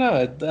actually don't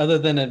know, other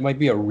than it might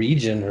be a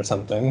region or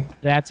something.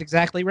 That's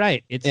exactly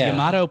right. It's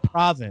Yamato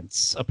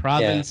Province, a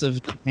province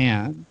of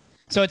Japan.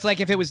 So it's like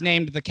if it was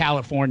named the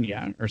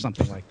California or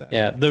something like that.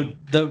 Yeah,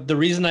 the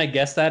reason I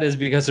guess that is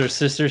because her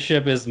sister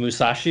ship is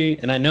Musashi,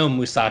 and I know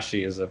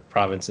Musashi is a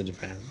province in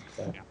Japan.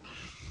 So.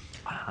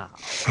 Wow.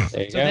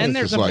 Then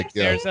there's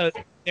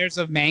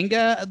a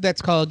manga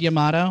that's called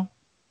Yamato.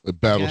 The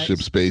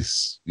Battleship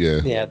Space, yeah.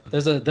 Yeah,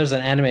 there's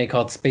an anime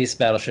called Space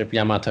Battleship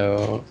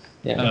Yamato.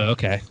 Yeah. Oh,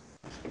 okay.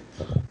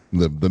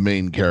 The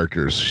main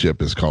character's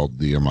ship is called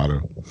the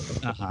Yamato.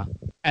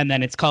 And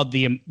then it's called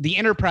the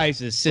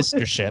Enterprise's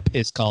sister ship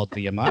is called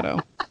the Yamato.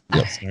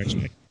 Yep. Star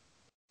Trek.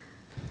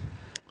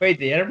 Wait,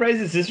 the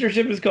Enterprise's sister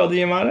ship is called the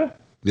Yamato?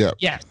 Yeah.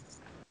 Yes.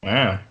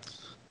 Wow.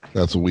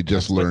 That's what we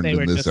just learned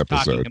in this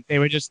episode. They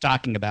were just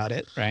talking about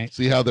it, right?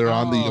 See how they're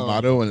on the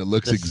Yamato and it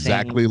looks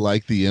exactly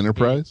like the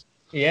Enterprise?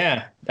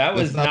 Yeah, that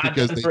was not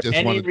because they for just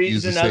any wanted to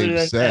use the reason other same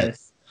than set.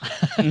 this.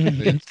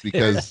 It's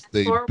because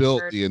they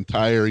built the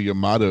entire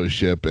Yamato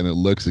ship and it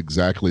looks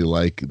exactly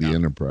like the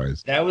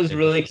Enterprise. That was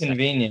really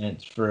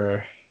convenient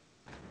for.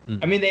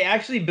 I mean, they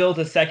actually built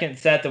a second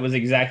set that was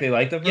exactly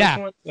like the first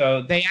one.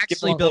 So they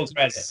actually built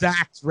an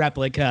exact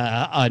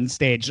replica on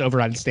stage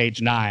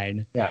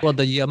 9. Yeah. Well,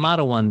 the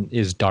Yamato one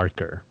is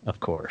darker, of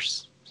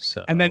course.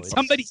 So. And then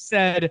somebody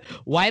said,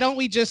 "Why don't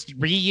we just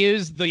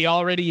reuse the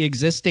already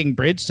existing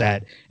bridge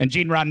set?" And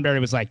Gene Roddenberry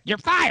was like, "You're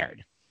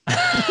fired."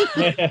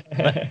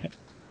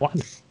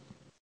 What?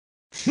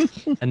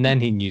 And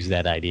then he used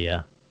that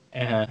idea.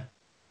 Uh-huh.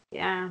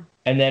 Yeah.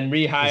 And then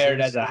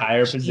rehired as a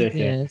higher position.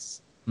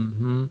 Yes.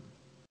 Mm-hmm.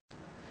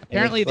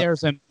 Apparently,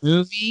 there's a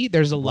movie.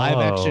 There's a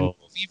live-action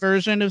movie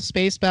version of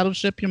Space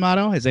Battleship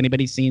Yamato. Has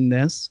anybody seen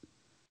this?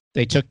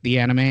 They took the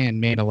anime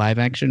and made a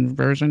live-action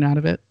version out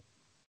of it.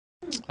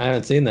 I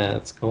haven't seen that.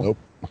 That's cool.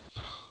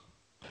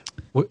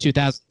 Nope.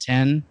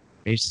 2010,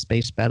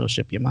 Space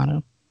Battleship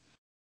Yamato.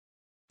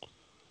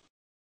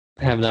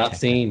 I have not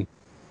seen.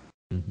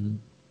 Mm-hmm.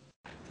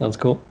 Sounds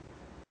cool.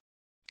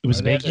 It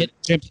was a big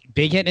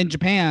hit in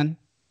Japan.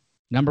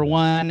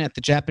 #1 at the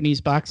Japanese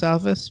box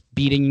office,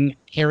 beating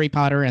Harry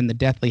Potter and the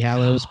Deathly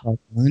Hallows Part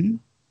 1.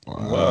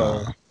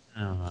 Wow.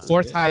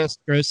 Fourth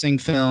highest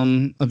grossing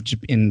film of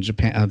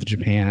Japan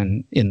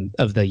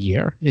of the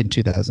year in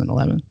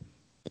 2011.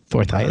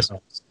 Fourth highest.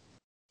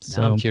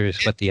 So I'm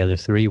curious what the other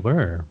 3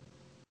 were.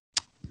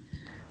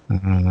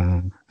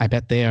 I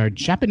bet they are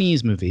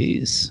Japanese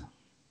movies.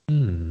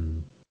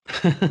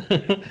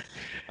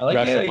 I like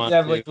how they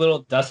have like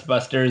little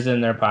dustbusters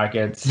in their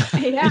pockets.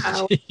 Yeah,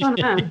 what's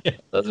going on?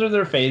 Those are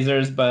their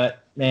phasers,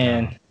 but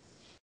man,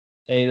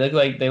 they look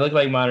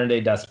like modern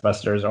day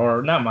dustbusters,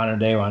 or not modern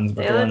day ones,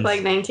 but they look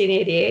like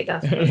 1988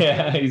 dustbusters.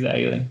 Yeah,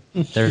 exactly.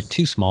 They're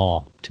too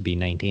small to be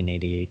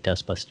 1988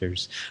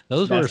 dustbusters.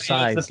 Those were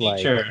size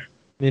like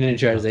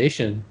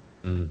miniaturization.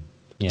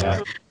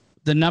 Yeah.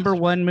 The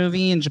 #1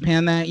 movie in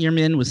Japan that year,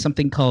 was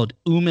something called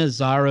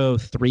Umezaro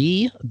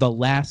 3: The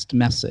Last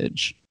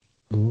Message.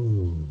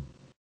 Ooh.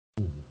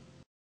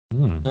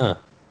 Huh.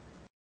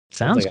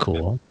 Sounds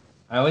cool.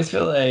 I always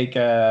feel like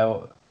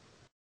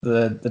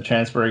the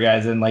transporter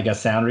guy's in like a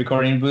sound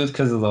recording booth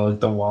because of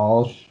the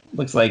wall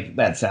looks like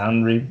that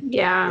sound.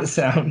 The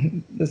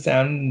sound.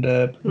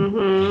 The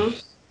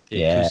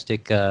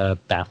acoustic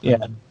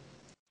bathroom.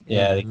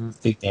 Yeah. The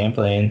acoustic dam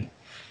playing.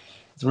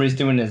 That's where he's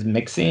doing his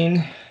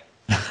mixing.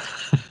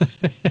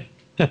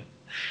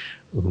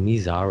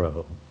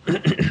 Umezaro.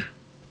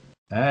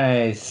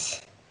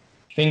 Nice.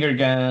 Finger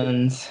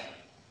guns.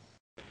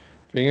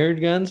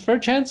 Fingered guns for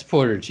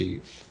transporter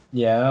chief.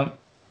 Yeah.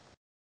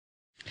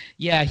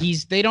 Yeah, he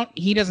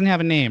doesn't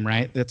have a name,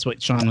 right? That's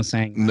what Sean was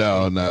saying.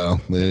 No.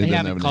 They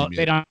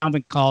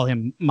don't call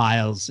him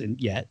Miles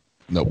yet.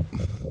 Nope.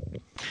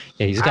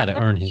 Yeah, he's got to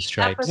earn his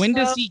stripes. When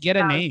does he get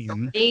a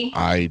name?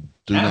 I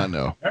do not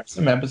know. There are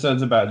some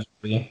episodes about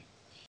Geordi.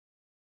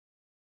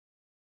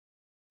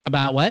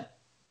 About what?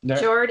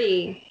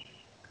 Geordi.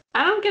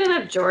 I don't get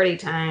enough Geordi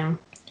time.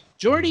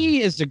 Geordi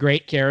is a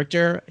great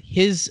character.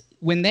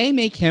 When they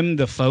make him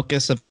the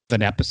focus of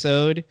an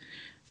episode,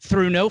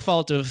 through no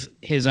fault of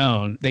his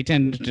own, they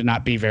tend to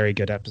not be very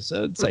good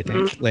episodes, I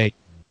think. Like,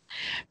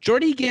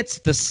 Geordi gets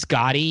the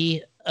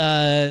Scotty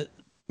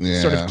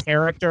sort of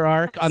character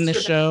arc on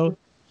this show,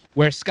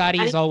 where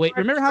Scotty's always...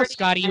 Remember how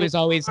Scotty was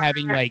always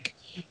having, like,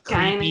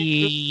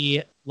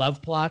 creepy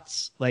love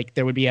plots? Like,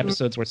 there would be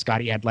episodes where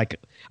Scotty had,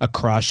 like, a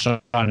crush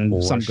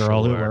on some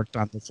girl who worked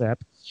on the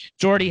ship.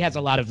 Geordi has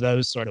a lot of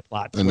those sort of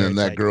plots. And then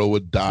that girl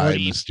would die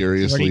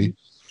mysteriously.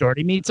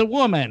 Geordi meets a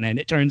woman, and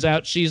it turns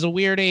out she's a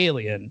weird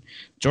alien.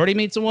 Geordi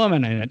meets a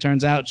woman, and it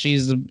turns out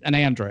she's an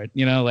android.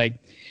 You know, like,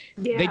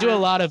 they do a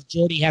lot of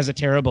Geordi has a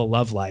terrible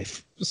love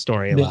life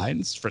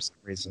storylines for some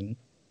reason.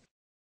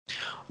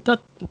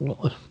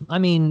 I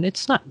mean,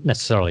 it's not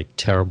necessarily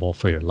terrible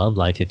for your love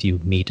life if you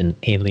meet an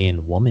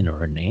alien woman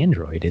or an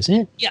android, is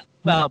it? Yeah.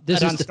 Well,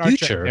 this is the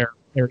future.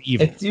 They're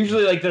evil. It's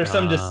usually like there's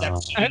some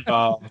deception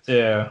involved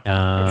too.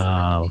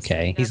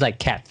 Okay. He's like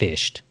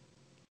catfished.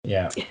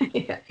 Yeah.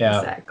 Yeah,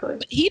 exactly.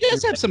 But he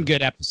does have some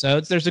good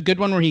episodes. There's a good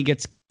one where he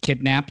gets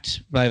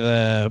kidnapped by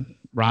the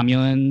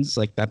Romulans.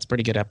 Like, that's a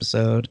pretty good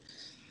episode.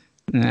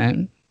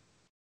 And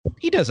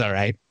he does all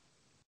right.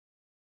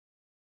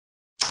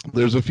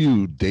 There's a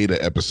few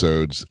Data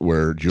episodes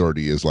where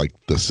Geordi is like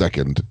the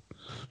second.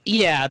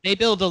 Yeah,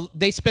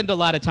 they spend a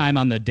lot of time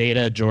on the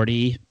Data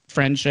Geordi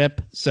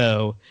friendship.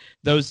 So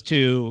those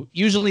two,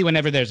 usually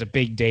whenever there's a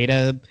big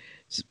Data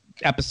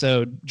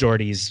episode,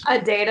 Geordi's a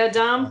data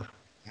dump.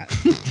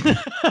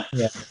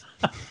 Yeah.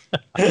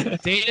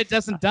 Data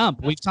doesn't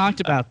dump. We've talked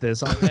about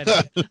this already.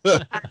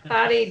 I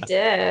thought he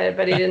did,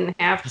 but he didn't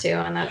have to,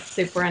 and that's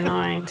super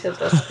annoying to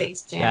the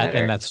space janitor.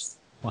 And that's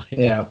why.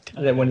 Yeah.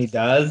 And then when he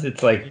does,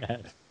 it's like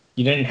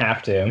You didn't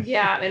have to.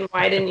 Yeah, and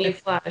why didn't you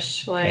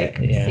flush? Like,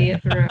 see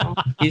it through.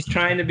 He's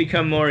trying to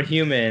become more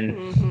human.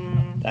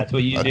 Mm-hmm. That's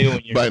what you do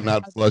when you're by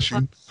not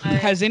flushing.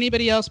 Has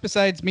anybody else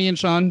besides me and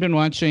Sean been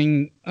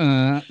watching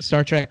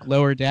Star Trek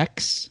Lower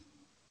Decks?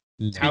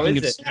 How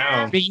is it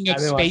now? Speaking of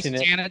space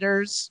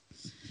janitors,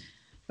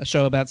 a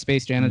show about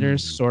space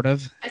janitors, sort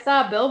of. I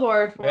saw a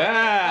billboard for it.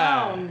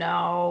 Oh,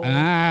 no.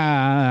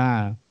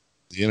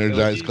 The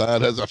Energized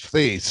Cloud has a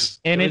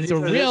face. And it's a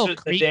real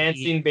creepy. The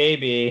dancing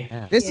baby.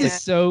 Yeah. This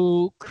is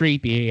so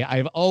creepy.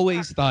 I've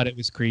always thought it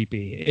was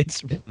creepy.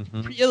 It's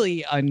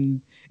really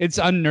it's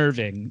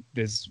unnerving,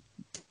 this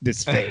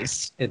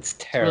face. It's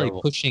terrible.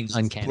 Really pushing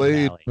uncanny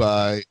Played valley.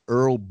 by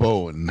Earl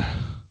Bowen.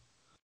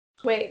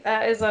 Wait,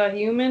 that is a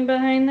human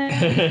behind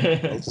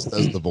that? That's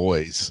the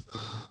voice.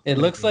 It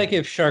looks like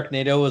if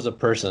Sharknado was a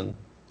person.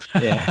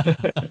 Yeah.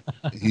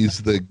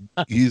 He's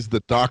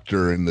the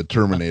doctor in the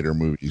Terminator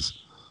movies.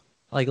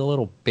 Like a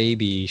little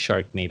baby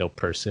Sharknado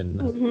person.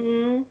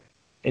 Mm-hmm.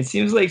 It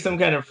seems like some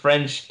kind of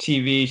French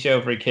TV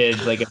show for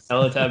kids, like a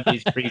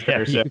Teletubbies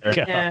precursor.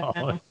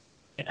 Yeah.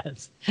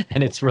 Yes,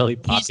 and it's really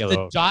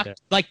popular. He's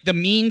like the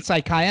mean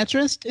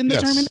psychiatrist in the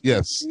Terminator?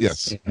 Yes.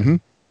 Mm-hmm.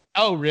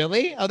 Oh,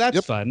 really? Oh,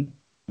 that's fun.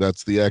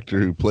 That's the actor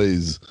who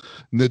plays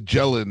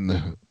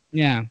Nigellin.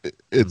 Yeah.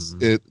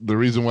 The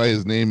reason why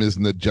his name is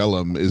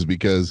Nigellum is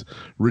because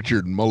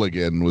Richard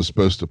Mulligan was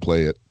supposed to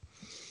play it.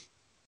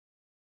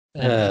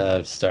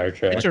 Star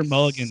Trek. Richard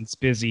Mulligan's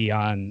busy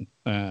on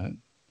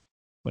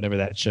whatever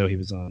that show he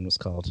was on was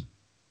called.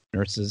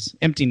 Nurses.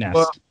 Empty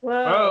Nest.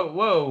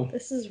 Whoa.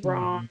 This is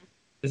wrong.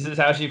 This is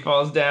how she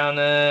falls down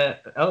the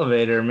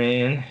elevator,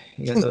 man.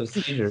 You got those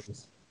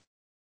seizures.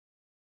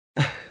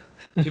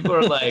 People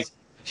are like...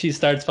 She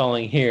starts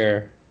falling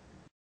here.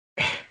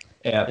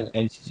 Yeah,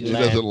 and she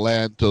doesn't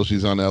land till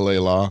she's on LA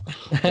Law.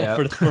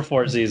 Yeah. for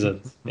 4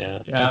 seasons.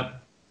 Yeah.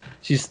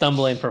 She's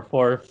stumbling for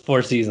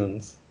four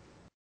seasons.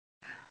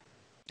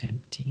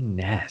 Empty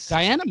Nest.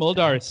 Diana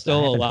Muldaur is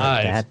still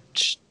alive.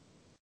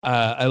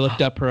 I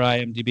looked up her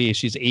IMDb.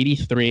 She's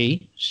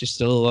 83. She's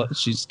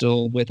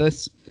still with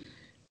us.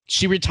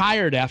 She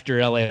retired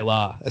after LA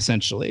Law,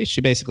 essentially.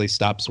 She basically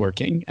stops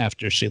working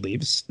after she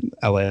leaves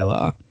LA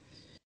Law.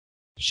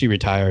 She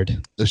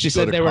retired. She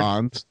said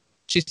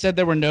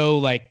there were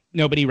no,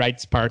 nobody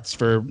writes parts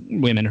for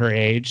women her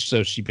age,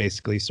 so she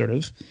basically sort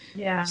of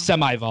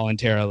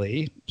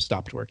semi-voluntarily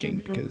stopped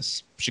working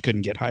because she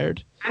couldn't get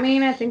hired. I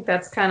mean, I think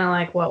that's kind of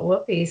like what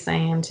Whoopi's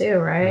saying too,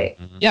 right?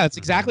 Yeah, that's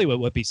exactly what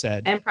Whoopi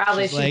said. And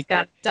probably she's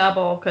got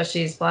double because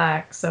she's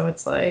black, so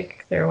it's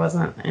like there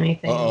wasn't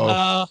anything.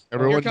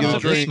 Everyone get a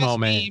drink.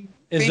 Moment.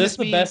 Is this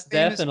the best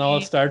death in all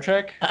of Star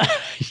Trek?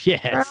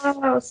 Yes.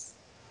 Gross.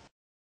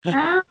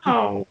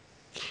 Ow.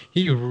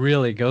 He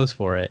really goes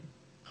for it.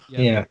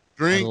 Yeah.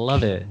 Drink. I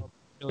love it.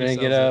 Gonna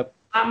get up.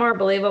 A lot more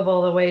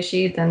believable the way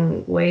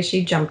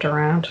she jumped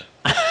around.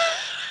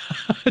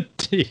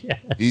 Yes.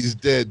 He's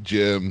dead,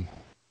 Jim.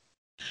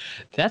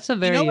 That's a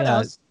very... You know what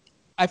else?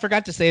 I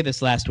forgot to say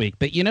this last week,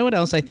 but you know what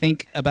else I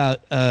think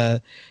about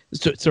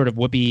sort of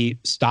Whoopi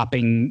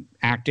stopping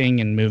acting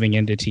and moving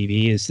into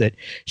TV is that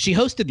she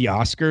hosted the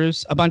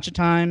Oscars a bunch of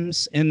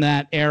times in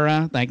that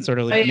era, like sort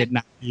of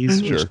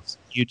mid-90s. Sure.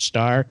 Huge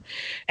star,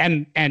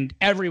 and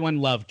everyone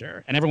loved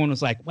her, and everyone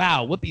was like,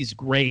 "Wow, Whoopi's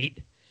great."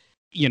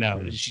 You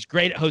know, she's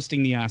great at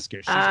hosting the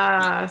Oscars.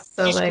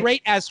 She's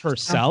great as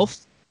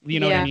herself. You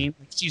know what I mean?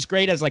 She's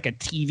great as like a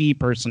TV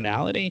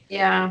personality.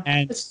 Yeah.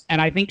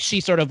 And I think she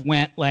sort of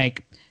went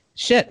like,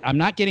 "Shit, I'm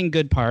not getting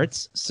good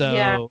parts,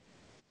 so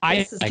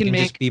I can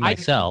just be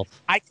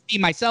myself. I can be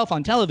myself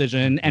on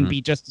television and be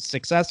just as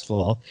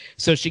successful."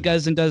 So she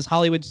goes and does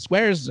Hollywood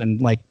Squares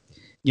and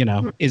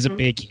is a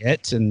big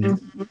hit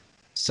and.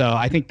 So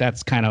I think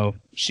that's kind of,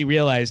 she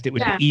realized it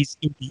would be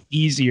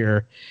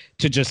easier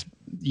to just,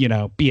 be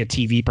a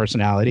TV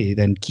personality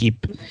than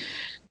keep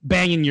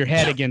banging your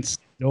head against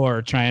the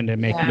door trying to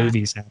make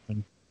movies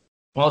happen.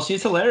 Well,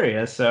 she's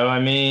hilarious. So, I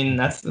mean,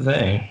 that's the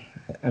thing.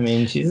 I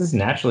mean, she's just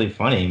naturally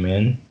funny,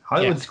 man.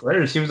 Hollywood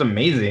Squares, she was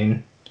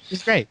amazing.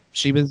 She's great.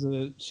 She's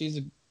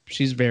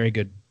very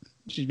good.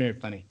 She's very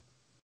funny.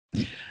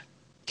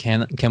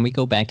 Can we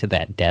go back to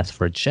that death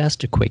for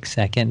just a quick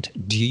second?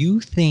 Do you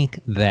think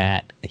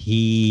that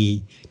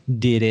he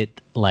did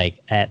it like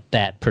at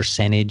that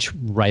percentage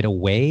right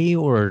away,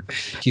 or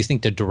do you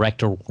think the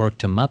director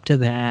worked him up to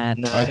that?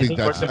 No, I think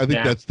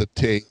that's the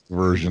take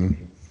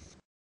version.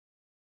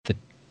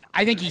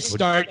 I think he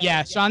started.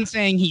 Yeah, Sean's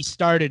saying he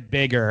started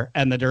bigger,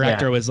 and the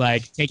director was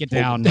like, "Take it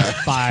down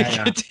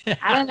by."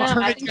 I don't know.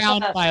 Turn it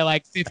down by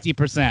like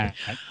 50%.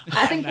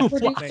 I think the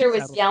producer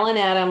was yelling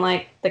at him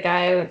like the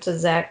guy to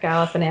Zach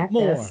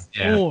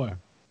Galifianakis. More.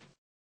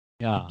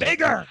 Yeah.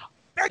 Bigger.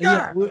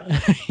 Yeah.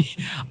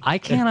 I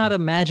cannot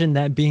imagine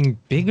that being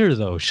bigger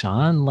though,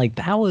 Sean. Like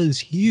that was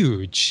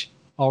huge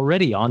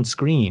already on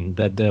screen.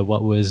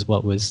 What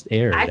was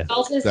aired. I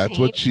felt his That's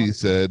what she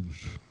said.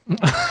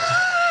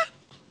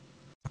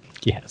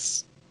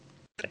 Yes.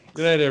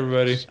 Good night,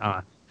 everybody.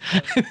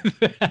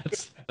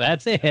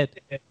 That's it.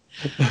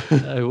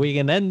 We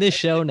can end this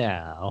show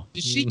now.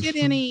 Did she get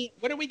any?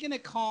 What are we going to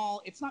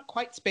call? It's not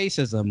quite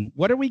spacism.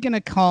 What are we going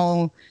to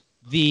call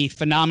the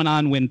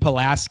phenomenon when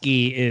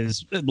Pulaski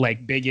is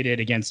like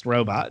bigoted against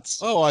robots?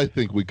 Oh, I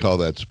think we call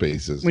that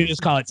spacism. We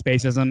just call it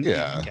spacism.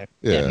 Yeah. Okay.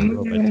 Yeah.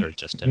 Robots are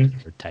just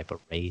another type of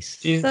race.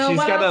 She's what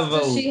got else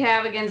does she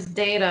have against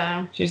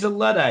Data? She's a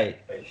Luddite.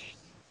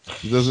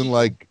 She doesn't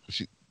like.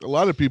 A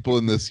lot of people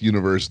in this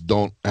universe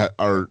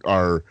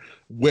are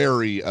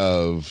wary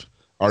of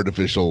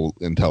artificial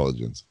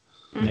intelligence.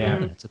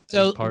 Yeah.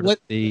 So part what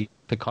of the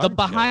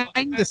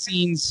behind the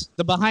scenes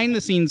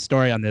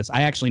story on this,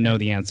 I actually know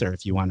the answer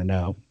if you want to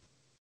know.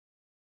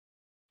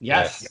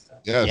 Yes.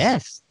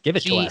 Yes. Give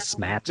it to us,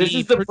 Matt. This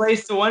is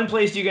the one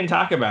place you can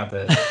talk about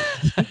this.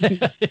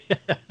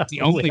 It's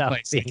the only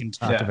place you can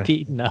talk about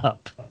beaten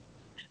up.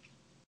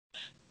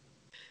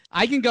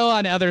 I can go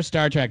on other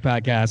Star Trek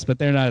podcasts, but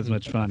they're not as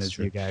much fun as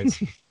you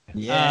guys.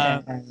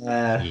 Yeah.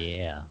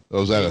 Yeah.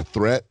 Oh, is that a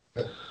threat?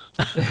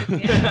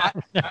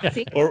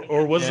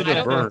 Or was it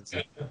a burn?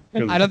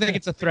 I don't think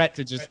it's a threat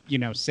to just,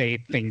 say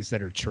things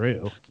that are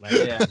true.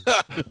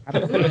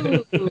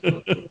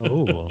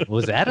 Oh,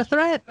 was that a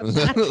threat?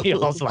 That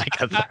feels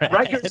like a threat.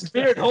 Riker's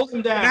spirit, hold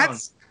him down.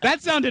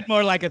 That sounded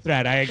more like a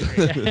threat. I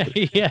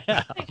agree.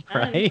 Yeah,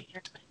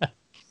 right.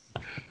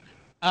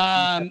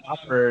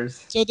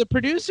 So the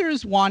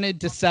producers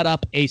wanted to set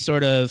up a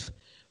sort of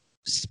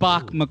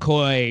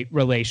Spock-McCoy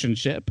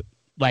relationship.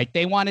 Like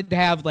they wanted to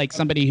have like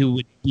somebody who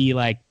would be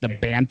like the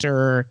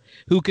banter,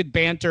 who could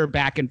banter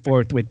back and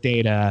forth with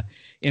Data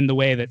in the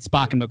way that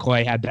Spock and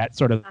McCoy had that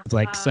sort of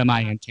like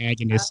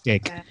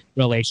semi-antagonistic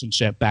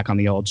relationship back on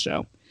the old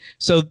show.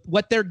 So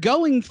what they're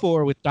going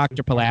for with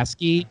Dr.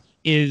 Pulaski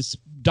is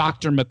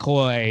Dr.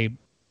 McCoy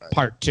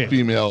Part 2.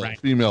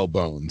 Female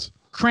bones.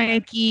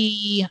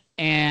 Cranky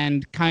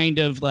and kind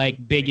of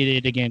like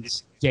bigoted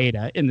against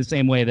Data in the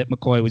same way that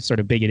McCoy was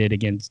sort of bigoted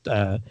against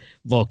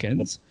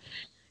Vulcans.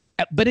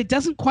 But it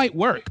doesn't quite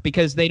work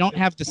because they don't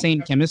have the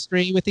same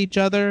chemistry with each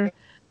other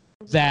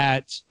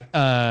that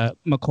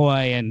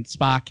McCoy and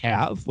Spock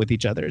have with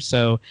each other.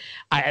 So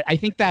I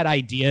think that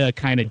idea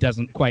kind of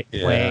doesn't quite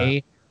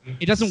play.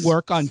 It doesn't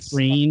work on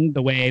screen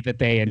the way that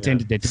they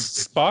intended it to.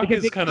 Spock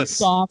is kind of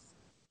soft.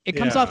 It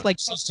comes off like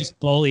she's just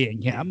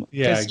bullying him.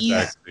 Yeah,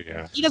 exactly.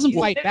 He doesn't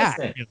fight back.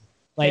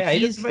 Like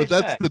but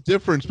that's the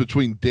difference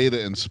between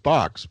Data and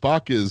Spock.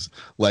 Spock is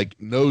like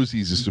knows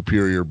he's a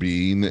superior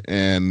being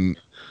and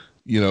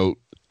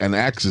and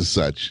acts as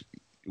such.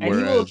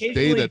 Whereas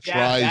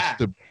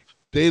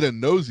Data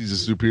knows he's a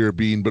superior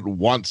being but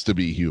wants to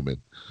be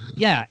human.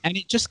 Yeah, and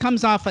it just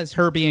comes off as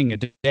her being a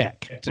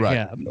dick to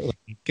him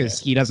because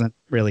he doesn't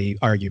really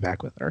argue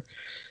back with her.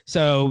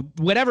 So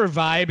whatever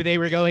vibe they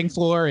were going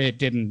for, it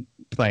didn't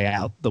play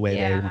out the way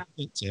they wanted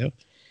it to.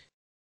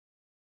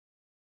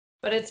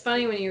 But it's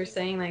funny when you were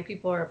saying like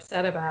people are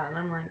upset about it, and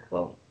I'm like,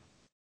 well,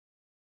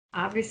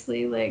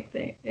 obviously like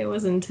it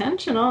was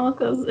intentional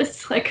because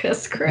it's like a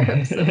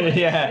script. So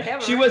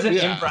like, she wasn't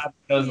improv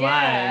those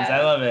lines.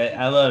 I love it.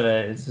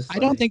 It's just I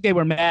don't think they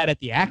were mad at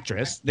the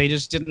actress. They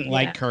just didn't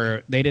like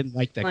her. They didn't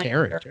like the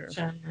character.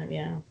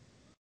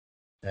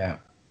 Yeah.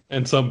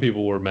 And some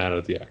people were mad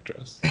at the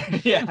actress. I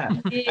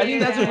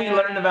think that's what we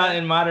learned about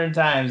in modern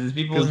times is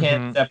people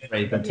can't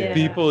separate the two.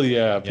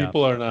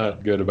 People are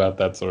not good about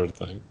that sort of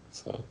thing.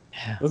 So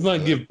let's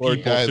not give people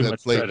guy too that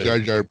much played credit. Jar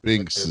Jar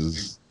Binks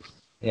is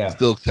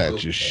still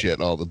catches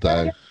shit all the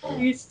time.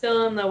 He's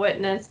still in the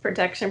witness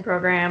protection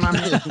program. I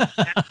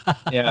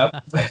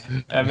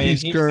mean,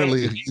 he's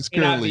currently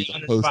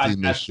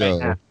hosting the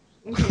show.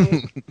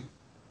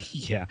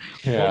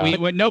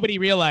 What nobody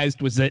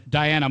realized was that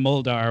Diana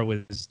Muldaur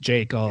was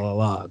Jake all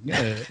along.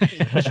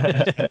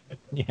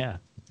 Yeah.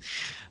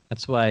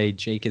 That's why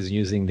Jake is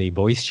using the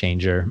voice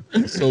changer.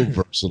 So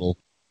versatile.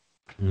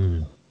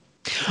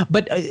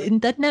 But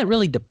doesn't that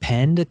really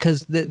depend?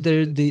 Because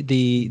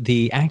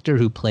the actor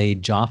who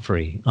played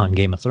Joffrey on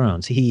Game of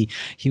Thrones,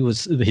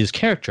 his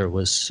character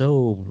was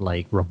so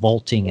like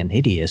revolting and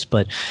hideous,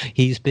 but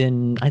he's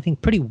been, I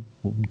think, pretty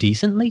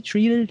decently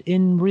treated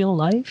in real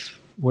life,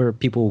 where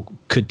people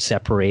could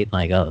separate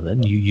like, oh,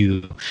 then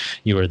you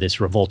are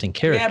this revolting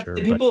character.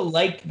 Yeah, people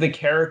like the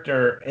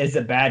character as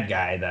a bad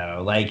guy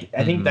though. Like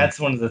I think that's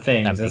one of the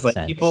things. It's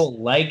like people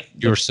like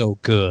you're so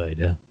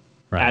good.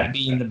 Right. At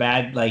being the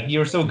bad, like you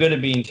were so good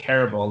at being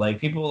terrible. Like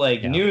people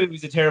knew it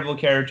was a terrible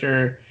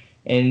character,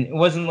 and it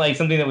wasn't like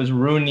something that was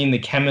ruining the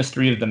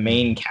chemistry of the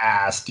main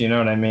cast. You know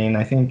what I mean?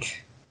 I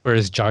think.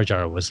 Whereas Jar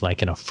Jar was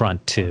like an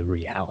affront to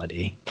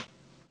reality.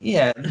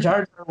 Yeah,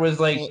 Jar Jar was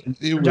like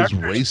it was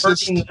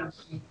racist.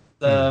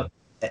 The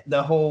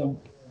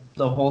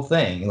whole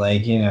thing,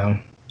 like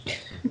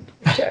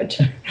Jar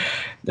Jar.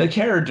 The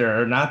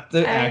character, not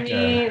the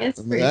actor.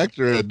 The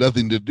actor had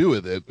nothing to do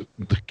with it.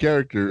 The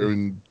character, I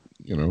mean.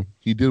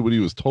 He did what he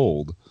was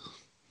told.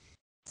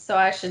 So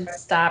I should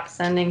stop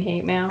sending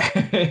hate mail?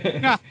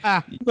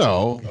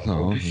 No.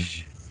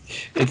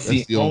 That's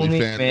the only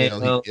fan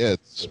mail he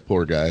gets.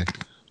 Poor guy.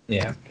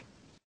 Yeah.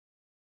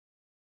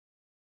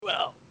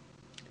 Well,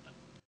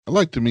 I'd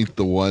like to meet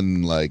the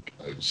one like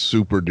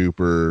super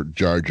duper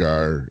Jar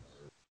Jar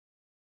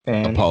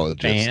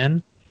apologist.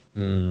 Fan?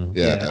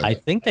 Yeah, I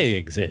think they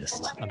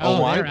exist. They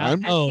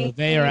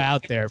are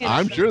out there.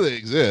 I'm sure they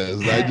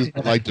exist. I just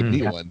like to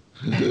meet one.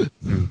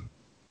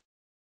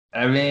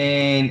 I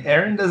mean,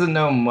 Erin doesn't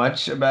know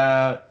much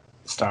about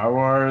Star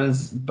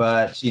Wars,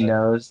 but she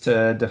knows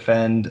to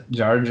defend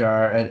Jar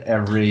Jar at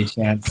every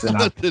chance. And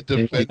to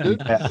defend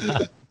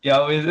it? She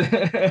always.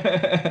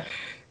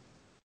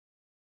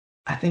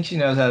 I think she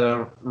knows how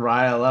to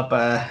rile up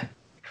a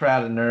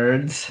crowd of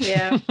nerds.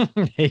 Yeah.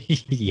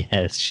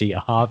 Yes, she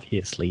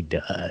obviously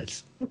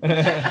does.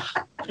 I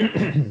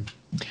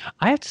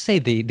have to say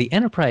the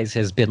Enterprise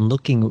has been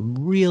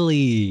looking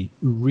really,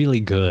 really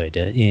good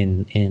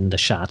in the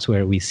shots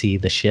where we see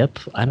the ship.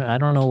 I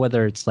don't know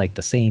whether it's like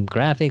the same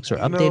graphics or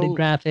updated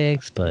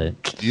graphics, but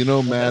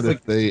Matt,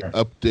 if they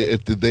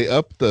did they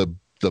up the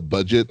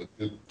budget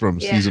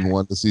from season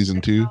 1 to season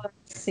 2?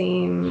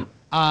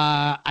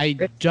 I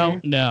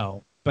don't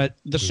know, but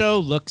the show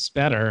looks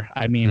better.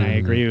 I mean, I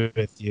agree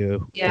with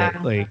you.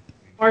 Yeah.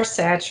 More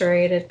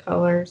saturated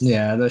colors.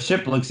 Yeah, the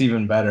ship looks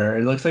even better.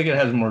 It looks like it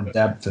has more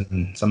depth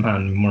and somehow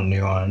more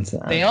nuance.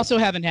 They also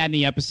haven't had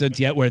any episodes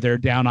yet where they're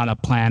down on a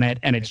planet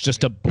and it's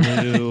just a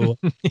blue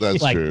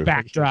true.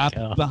 backdrop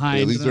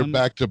behind these them. Are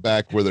back to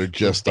back where they're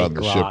just on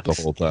the ship the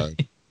whole time.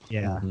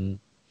 Yeah.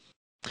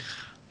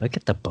 Look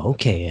at the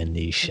bokeh in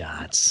these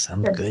shots.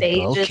 Some good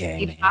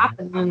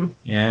bokeh, man.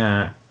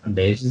 Yeah,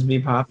 they just be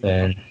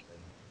popping.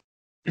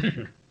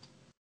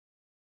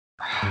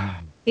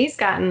 He's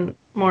gotten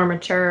more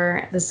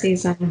mature this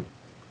season.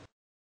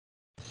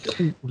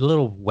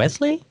 Little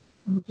Wesley?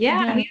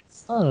 Yeah,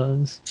 he's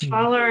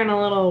taller and a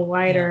little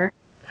wider.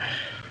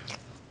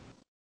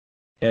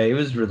 Yeah, he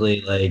was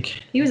really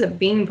he was a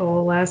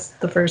beanpole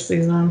the first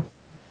season.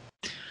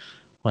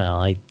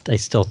 Well, I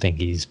still think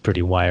he's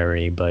pretty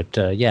wiry, but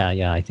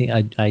I think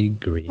I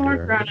agree.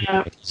 More grown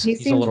up.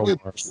 He's a little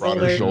more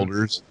broader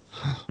shoulders.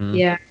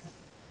 Yeah.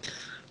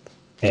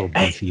 A little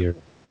beefier.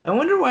 I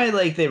wonder why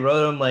they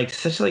wrote him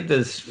such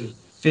this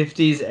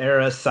 50s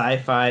era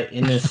sci-fi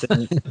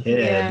innocent kid.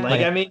 Yeah.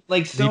 I mean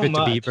so Leave it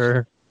much. to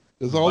Beaver.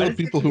 There's all the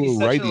people who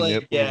were writing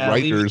it were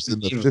writers in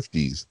the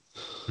 50s.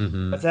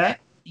 What's that?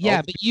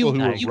 Yeah, but you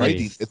would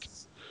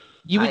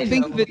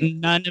think that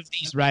none of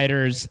these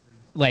writers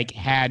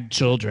had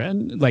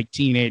children,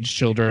 teenage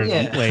children,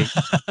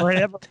 or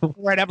ever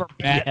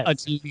met a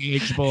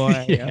teenage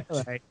boy. Yes.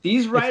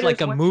 These writers it's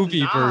like a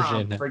movie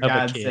version. For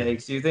God's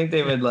sakes, do you think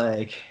they would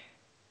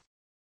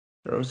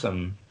throw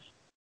some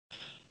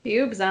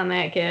pubes on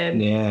that kid?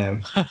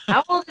 Yeah.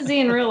 How old is he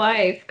in real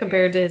life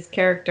compared to his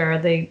character?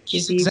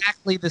 He's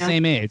exactly the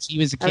same age. He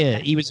was a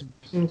kid. Okay. He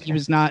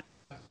was not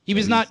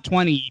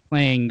 20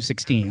 playing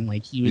 16.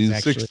 He's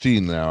actually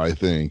 16 now, I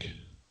think.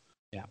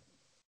 Yeah.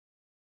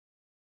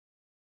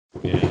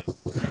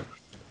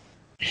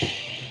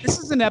 This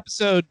is an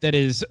episode that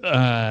is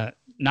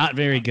not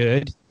very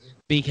good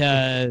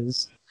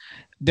because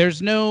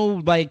there's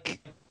no the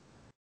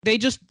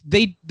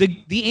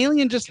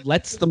alien just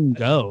lets them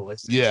go.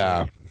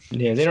 Yeah.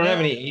 Yeah, they don't have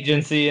any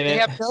agency in it. They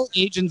have no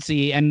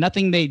agency, and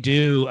nothing they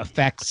do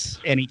affects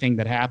anything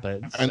that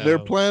happens. And their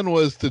plan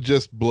was to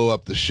just blow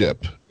up the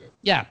ship.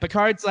 Yeah,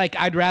 Picard's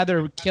I'd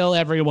rather kill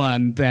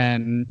everyone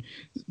than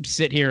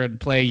sit here and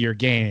play your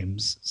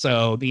games.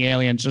 So the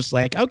alien's just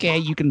okay,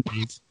 you can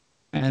leave.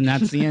 And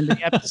that's the end of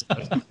the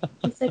episode.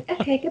 He's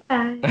okay,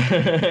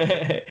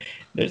 goodbye.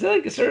 There's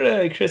a sort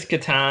of Chris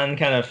Kattan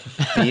kind of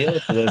feel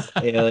to this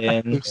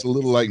alien. Looks a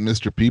little like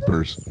Mr.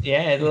 Peepers.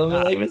 Yeah, it's a little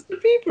bit like Mr.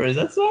 Peepers.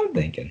 That's what I'm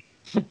thinking.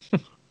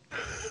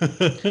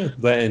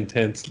 That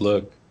intense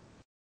look.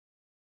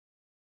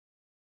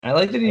 I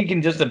like that he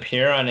can just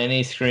appear on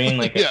any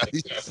screen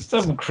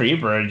some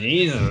creeper.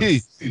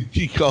 Jesus.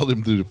 He called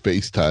him through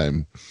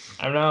FaceTime.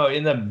 I don't know.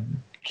 In the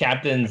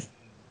captain's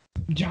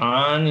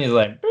John, he's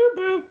like, boop,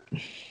 boop.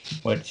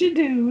 What you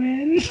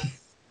doing?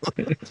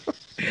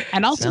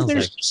 And also,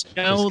 there's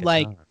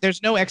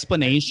there's no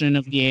explanation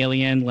of the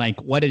alien.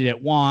 What did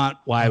it want?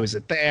 Why was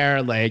it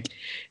there?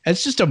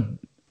 It's just a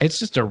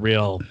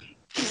real.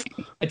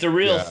 It's a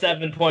real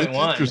 7.1. It's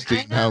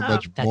interesting how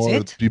much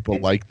more people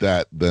like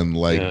that than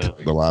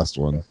the last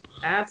one.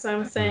 That's what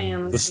I'm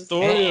saying. The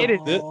story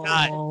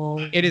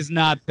it is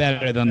not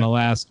better than the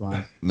last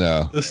one.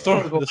 No. The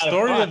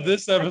story of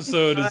this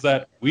episode is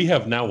that we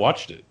have now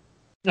watched it.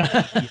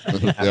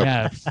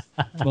 Yeah.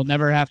 We'll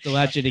never have to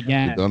watch it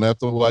again. We don't have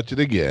to watch it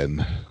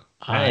again.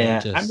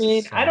 I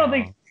don't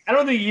think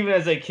even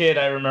as a kid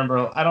I don't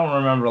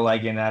remember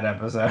liking that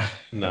episode.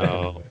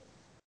 No.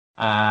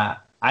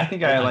 I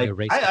think I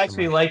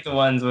actually like the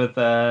ones with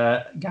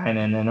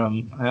Guinan in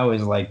them. I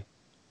always like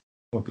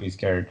Whoopi's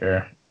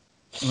character.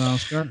 Well,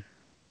 sure.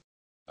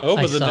 Oh,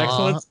 but the next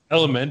one's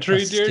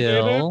Elementary, dear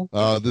Data?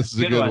 Oh, this is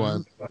a good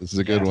one. This is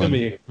a good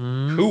one.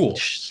 Cool.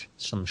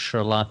 Some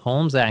Sherlock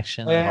Holmes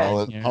action.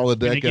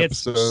 Holodeck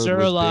episode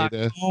Sherlock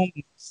with Data.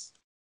 Holmes.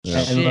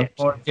 Yeah. And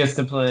LaPorte gets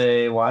to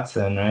play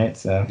Watson, right?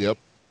 So. Yep.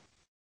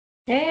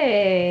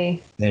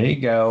 Hey. There you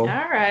go. All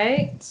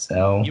right.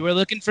 So you were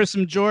looking for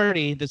some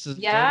Geordi. This is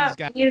yeah.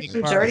 Needed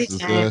some Geordi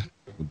time.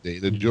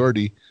 Data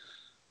Geordi.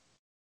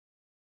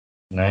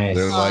 Nice.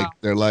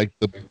 They're like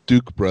the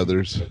Duke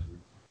brothers.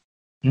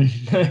 And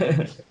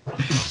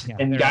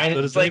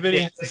does anybody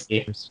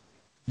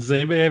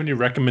have any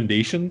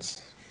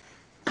recommendations?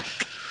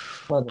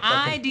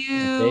 I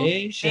do.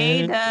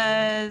 May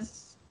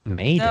does.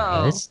 May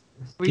does.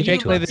 Were you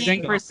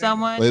looking for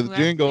someone play the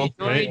jingle.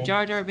 Enjoyed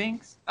Jar Jar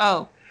Binks?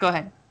 Oh, go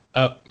ahead.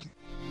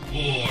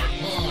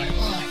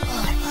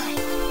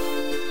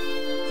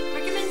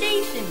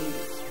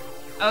 Recommendations.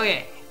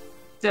 Okay.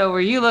 So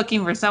were you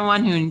looking for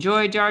someone who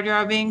enjoyed Jar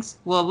Jar Binks?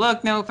 Well,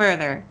 look no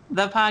further.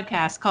 The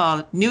podcast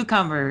called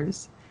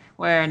Newcomers,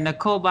 where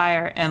Nicole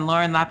Byer and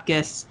Lauren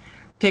Lapkus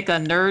pick a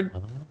nerd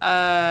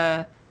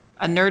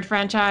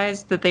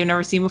franchise that they've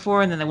never seen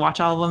before, and then they watch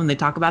all of them and they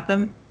talk about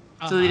them.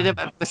 So they did it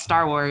with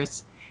Star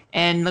Wars.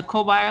 And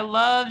Nicole Byer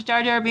loves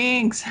Jar Jar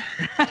Binks.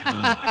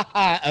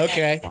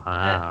 Okay.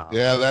 Wow.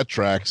 Yeah, that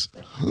tracks.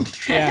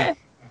 Yeah.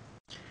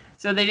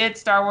 So they did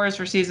Star Wars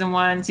for season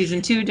 1.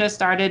 Season 2 just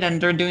started, and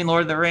they're doing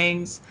Lord of the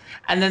Rings.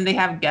 And then they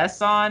have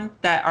guests on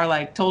that are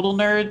like total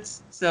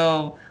nerds.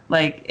 So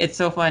like it's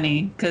so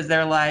funny because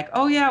they're like,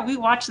 "Oh yeah, we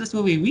watched this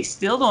movie. We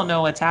still don't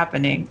know what's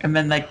happening." And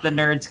then like the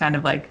nerds kind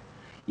of like,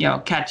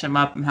 catch them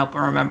up and help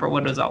them remember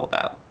what it was all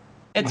about.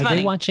 It's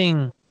funny.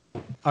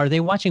 Are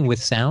they watching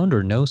with sound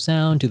or no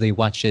sound? Do they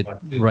watch it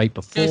right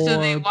before? So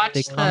they watch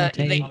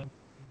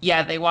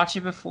they watch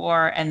it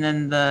before, and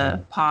then the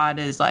pod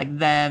is like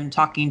them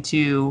talking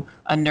to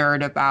a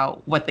nerd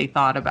about what they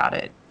thought about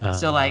it.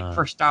 So like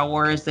for Star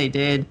Wars, they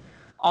did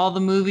all the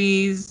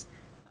movies,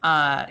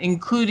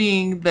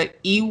 including the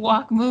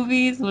Ewok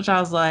movies, which I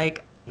was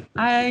like,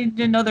 I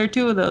didn't know there were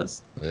 2 of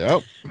those.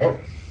 Yep.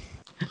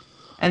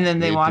 And then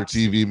they watched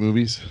TV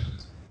movies.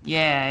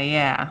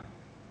 Yeah.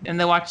 And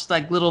they watched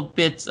like little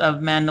bits of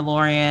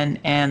Mandalorian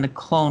and the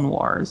Clone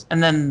Wars,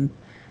 and then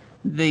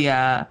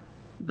the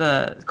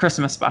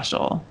Christmas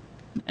special,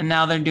 and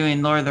now they're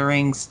doing Lord of the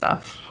Rings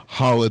stuff.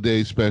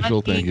 Holiday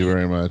special. Thank you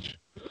very much.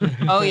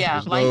 Oh yeah,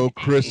 There's no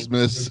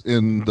Christmas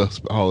in the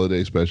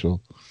holiday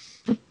special.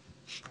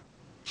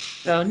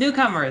 So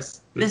newcomers,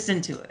 listen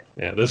to it.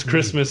 Yeah, there's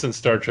Christmas in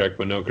Star Trek,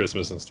 but no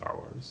Christmas in Star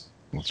Wars.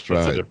 That's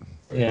right.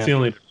 It's the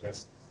only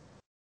difference.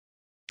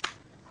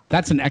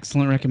 That's an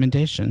excellent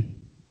recommendation.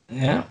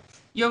 Yeah.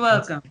 You're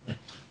welcome.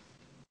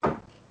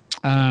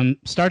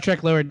 Star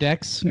Trek Lower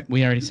Decks,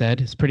 we already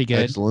said, is pretty good.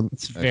 Excellent.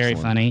 It's very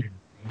funny.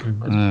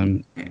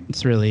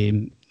 It's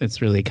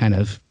really kind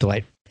of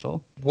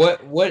delightful. What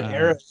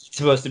era is it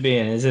supposed to be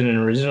in? Is it an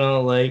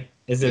original? Like,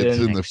 is it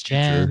in the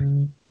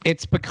future?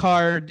 It's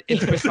Picard.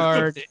 It's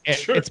Picard.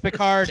 It's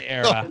Picard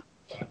era.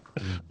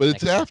 But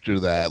it's after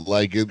that,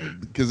 like,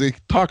 because they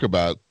talk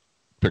about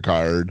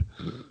Picard.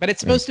 But it's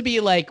supposed to be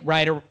like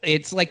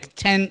it's like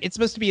 10. It's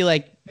supposed to be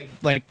like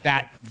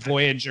that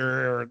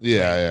Voyager. Or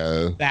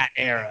that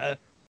era.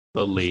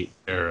 The late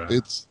era.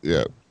 It's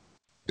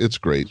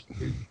great.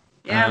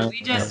 Yeah,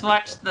 we just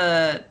watched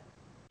the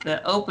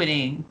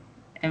opening,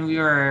 and we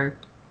were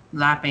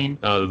laughing.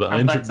 Oh,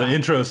 the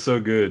intro is so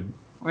good.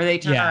 Where they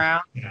turn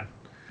around. Yeah.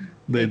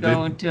 They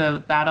go into a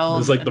battle.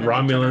 It's like the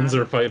Romulans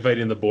are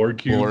fighting the Borg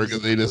cubes. Borg,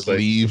 and they just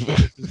leave.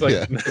 It's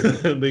like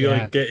they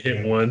get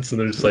hit once, and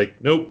they're just like,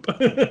 nope.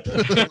 Well,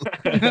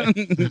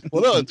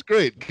 no, it's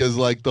great because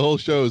like the whole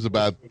show is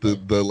about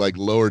the like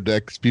lower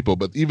decks people,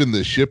 but even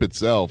the ship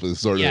itself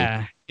is sort of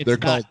they're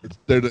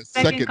the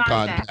second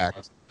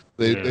contact.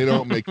 They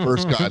don't make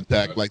first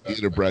contact like the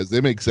Enterprise.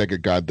 They make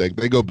second contact.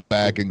 They go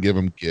back and give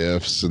them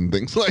gifts and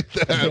things like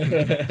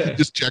that.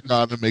 Just check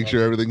on them, make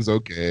sure everything's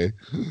okay.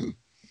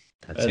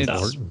 That's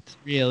important.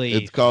 Really,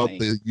 it's called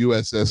the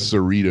USS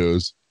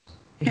Cerritos.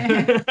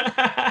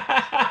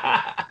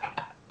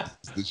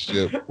 It's the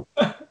ship.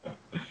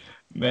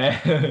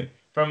 Man,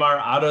 from our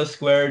auto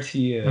square to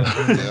you.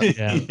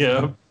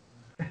 Yeah.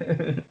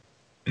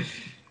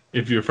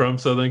 If you're from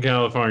Southern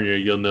California,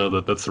 you'll know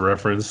that that's a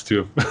reference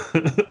to.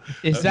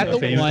 Is that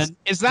the one?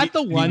 Is that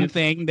the one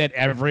thing that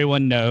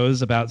everyone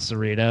knows about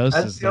Cerritos?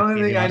 That's the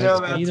only thing I know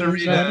about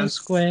Cerritos.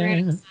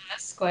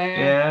 Square.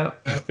 Yeah.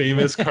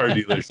 Famous car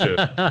dealership.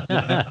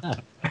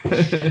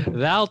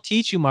 That'll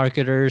teach you,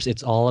 marketers.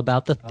 It's all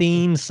about the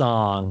theme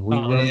song. We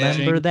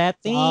remember that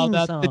theme all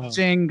about song. the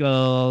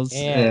jingles.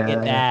 Yeah,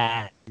 get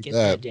that. Get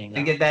that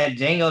jingle. Get that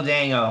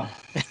jangle.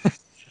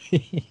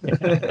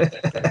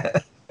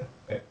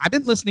 I've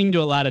been listening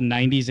to a lot of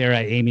 90s era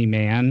Amy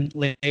Mann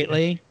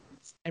lately.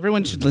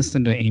 Everyone should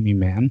listen to Amy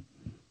Mann.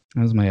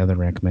 That was my other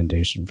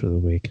recommendation for the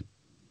week.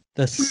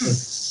 The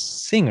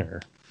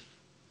singer.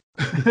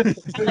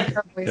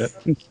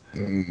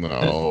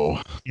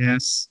 No.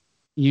 Yes.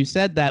 You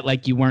said that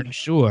like you weren't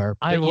sure.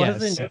 I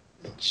wasn't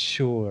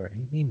sure.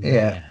 Amy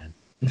Yeah.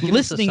 Mann.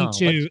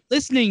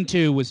 Listening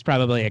to was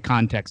probably a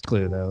context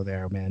clue, though.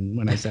 There, man.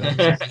 When I said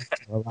a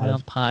lot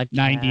of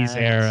 90s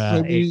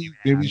era,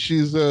 maybe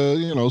she's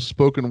a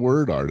spoken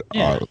word artist.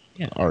 Yeah.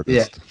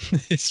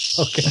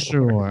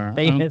 Sure,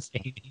 famous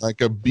 80s.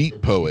 Like a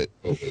beat poet.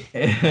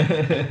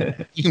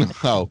 You know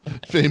how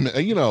famous,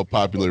 how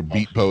popular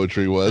beat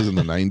poetry was in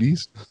the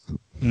 90s.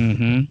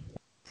 Mm-hmm.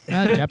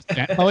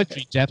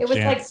 Poetry, it was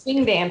like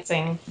swing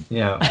dancing.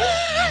 Yeah.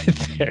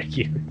 There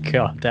you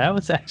go. That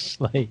was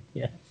actually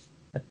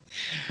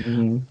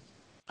Mm-hmm.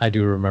 I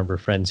do remember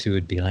friends who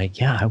would be like,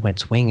 "Yeah, I went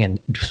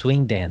swing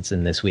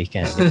dancing this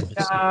weekend. It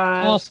was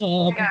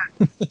awesome." Yeah.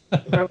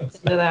 Broke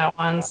into that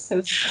once.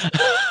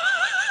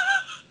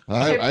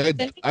 I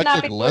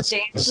took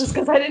lessons just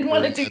because I didn't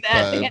want to do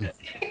that.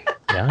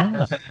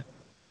 Yeah.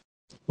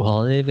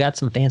 Well, they've got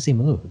some fancy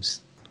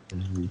moves.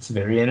 It's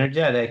very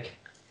energetic.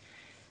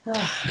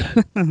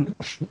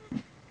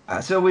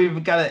 So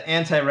we've got an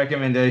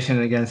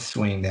anti-recommendation against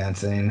swing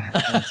dancing.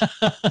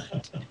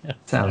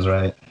 Sounds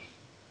right.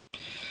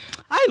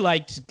 I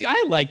liked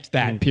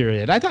that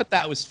period. I thought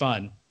that was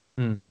fun.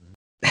 No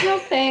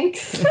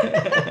thanks.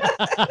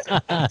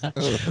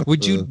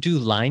 Would you do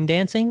line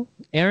dancing,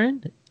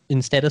 Aaron,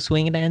 instead of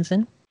swing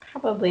dancing?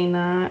 Probably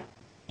not.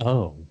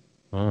 Oh,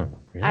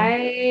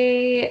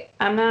 really?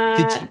 I'm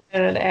not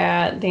good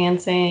at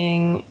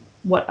dancing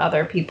what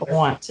other people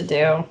want to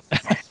do.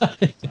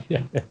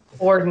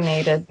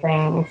 Coordinated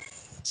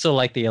things. So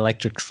like the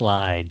electric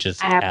slide,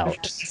 just I have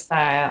out.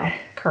 Style.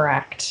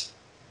 Correct.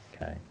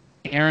 Okay.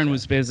 Aaron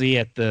was busy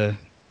at the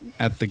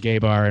gay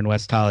bar in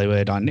West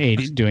Hollywood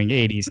doing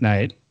 80s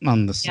night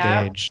on the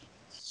stage.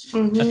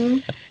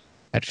 Mm-hmm.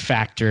 At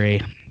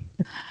Factory.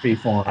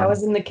 Freeform. I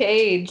was in the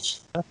cage.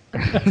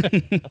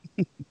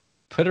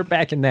 Put her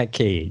back in that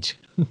cage.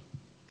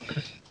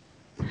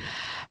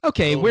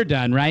 Okay, we're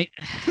done, right?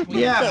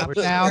 Yeah.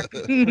 We're now.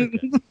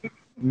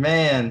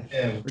 Man.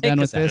 We're done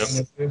with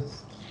this.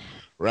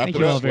 Thank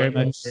you all very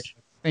much.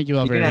 Thank you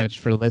all very much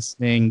for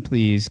listening.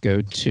 Please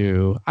go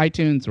to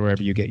iTunes or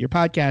wherever you get your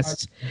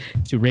podcasts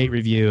to rate,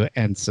 review,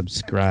 and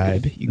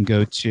subscribe. You can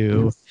go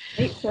to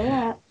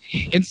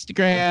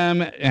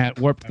Instagram at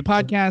Warped the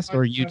Podcast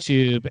or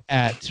YouTube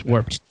at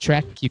Warped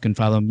Trek. You can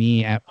follow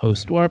me at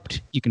Host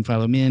Warped. You can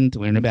follow Min to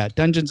learn about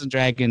Dungeons and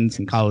Dragons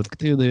and Call of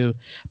Cthulhu,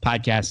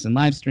 podcasts and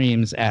live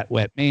streams at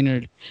Wet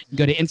Maynard.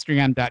 Go to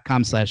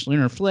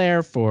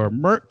Instagram.com/LunarFlare for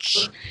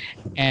merch.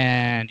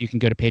 And you can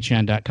go to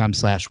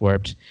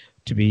Patreon.com/Warped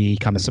to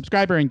become a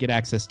subscriber and get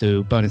access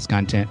to bonus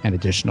content and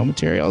additional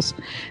materials.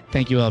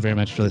 Thank you all very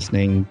much for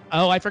listening.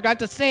 Oh, I forgot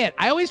to say it.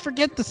 I always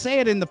forget to say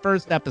it in the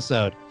first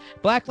episode.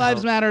 Black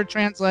Lives Matter,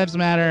 Trans Lives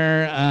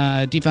Matter,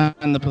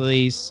 defund the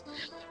police,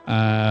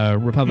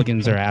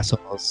 Republicans are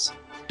assholes.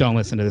 Don't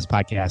listen to this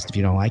podcast if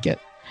you don't like it.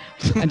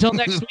 Until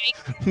next week.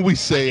 We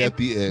say at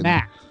the end.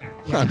 Matt.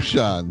 I'm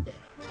Sean.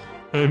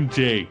 I'm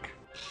Jake.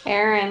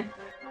 Aaron.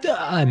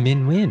 I'm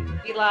Min-Win.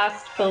 We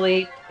lost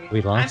Philippe.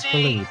 We lost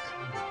Philippe.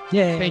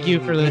 Yay. Thank you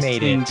for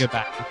listening.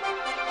 Goodbye.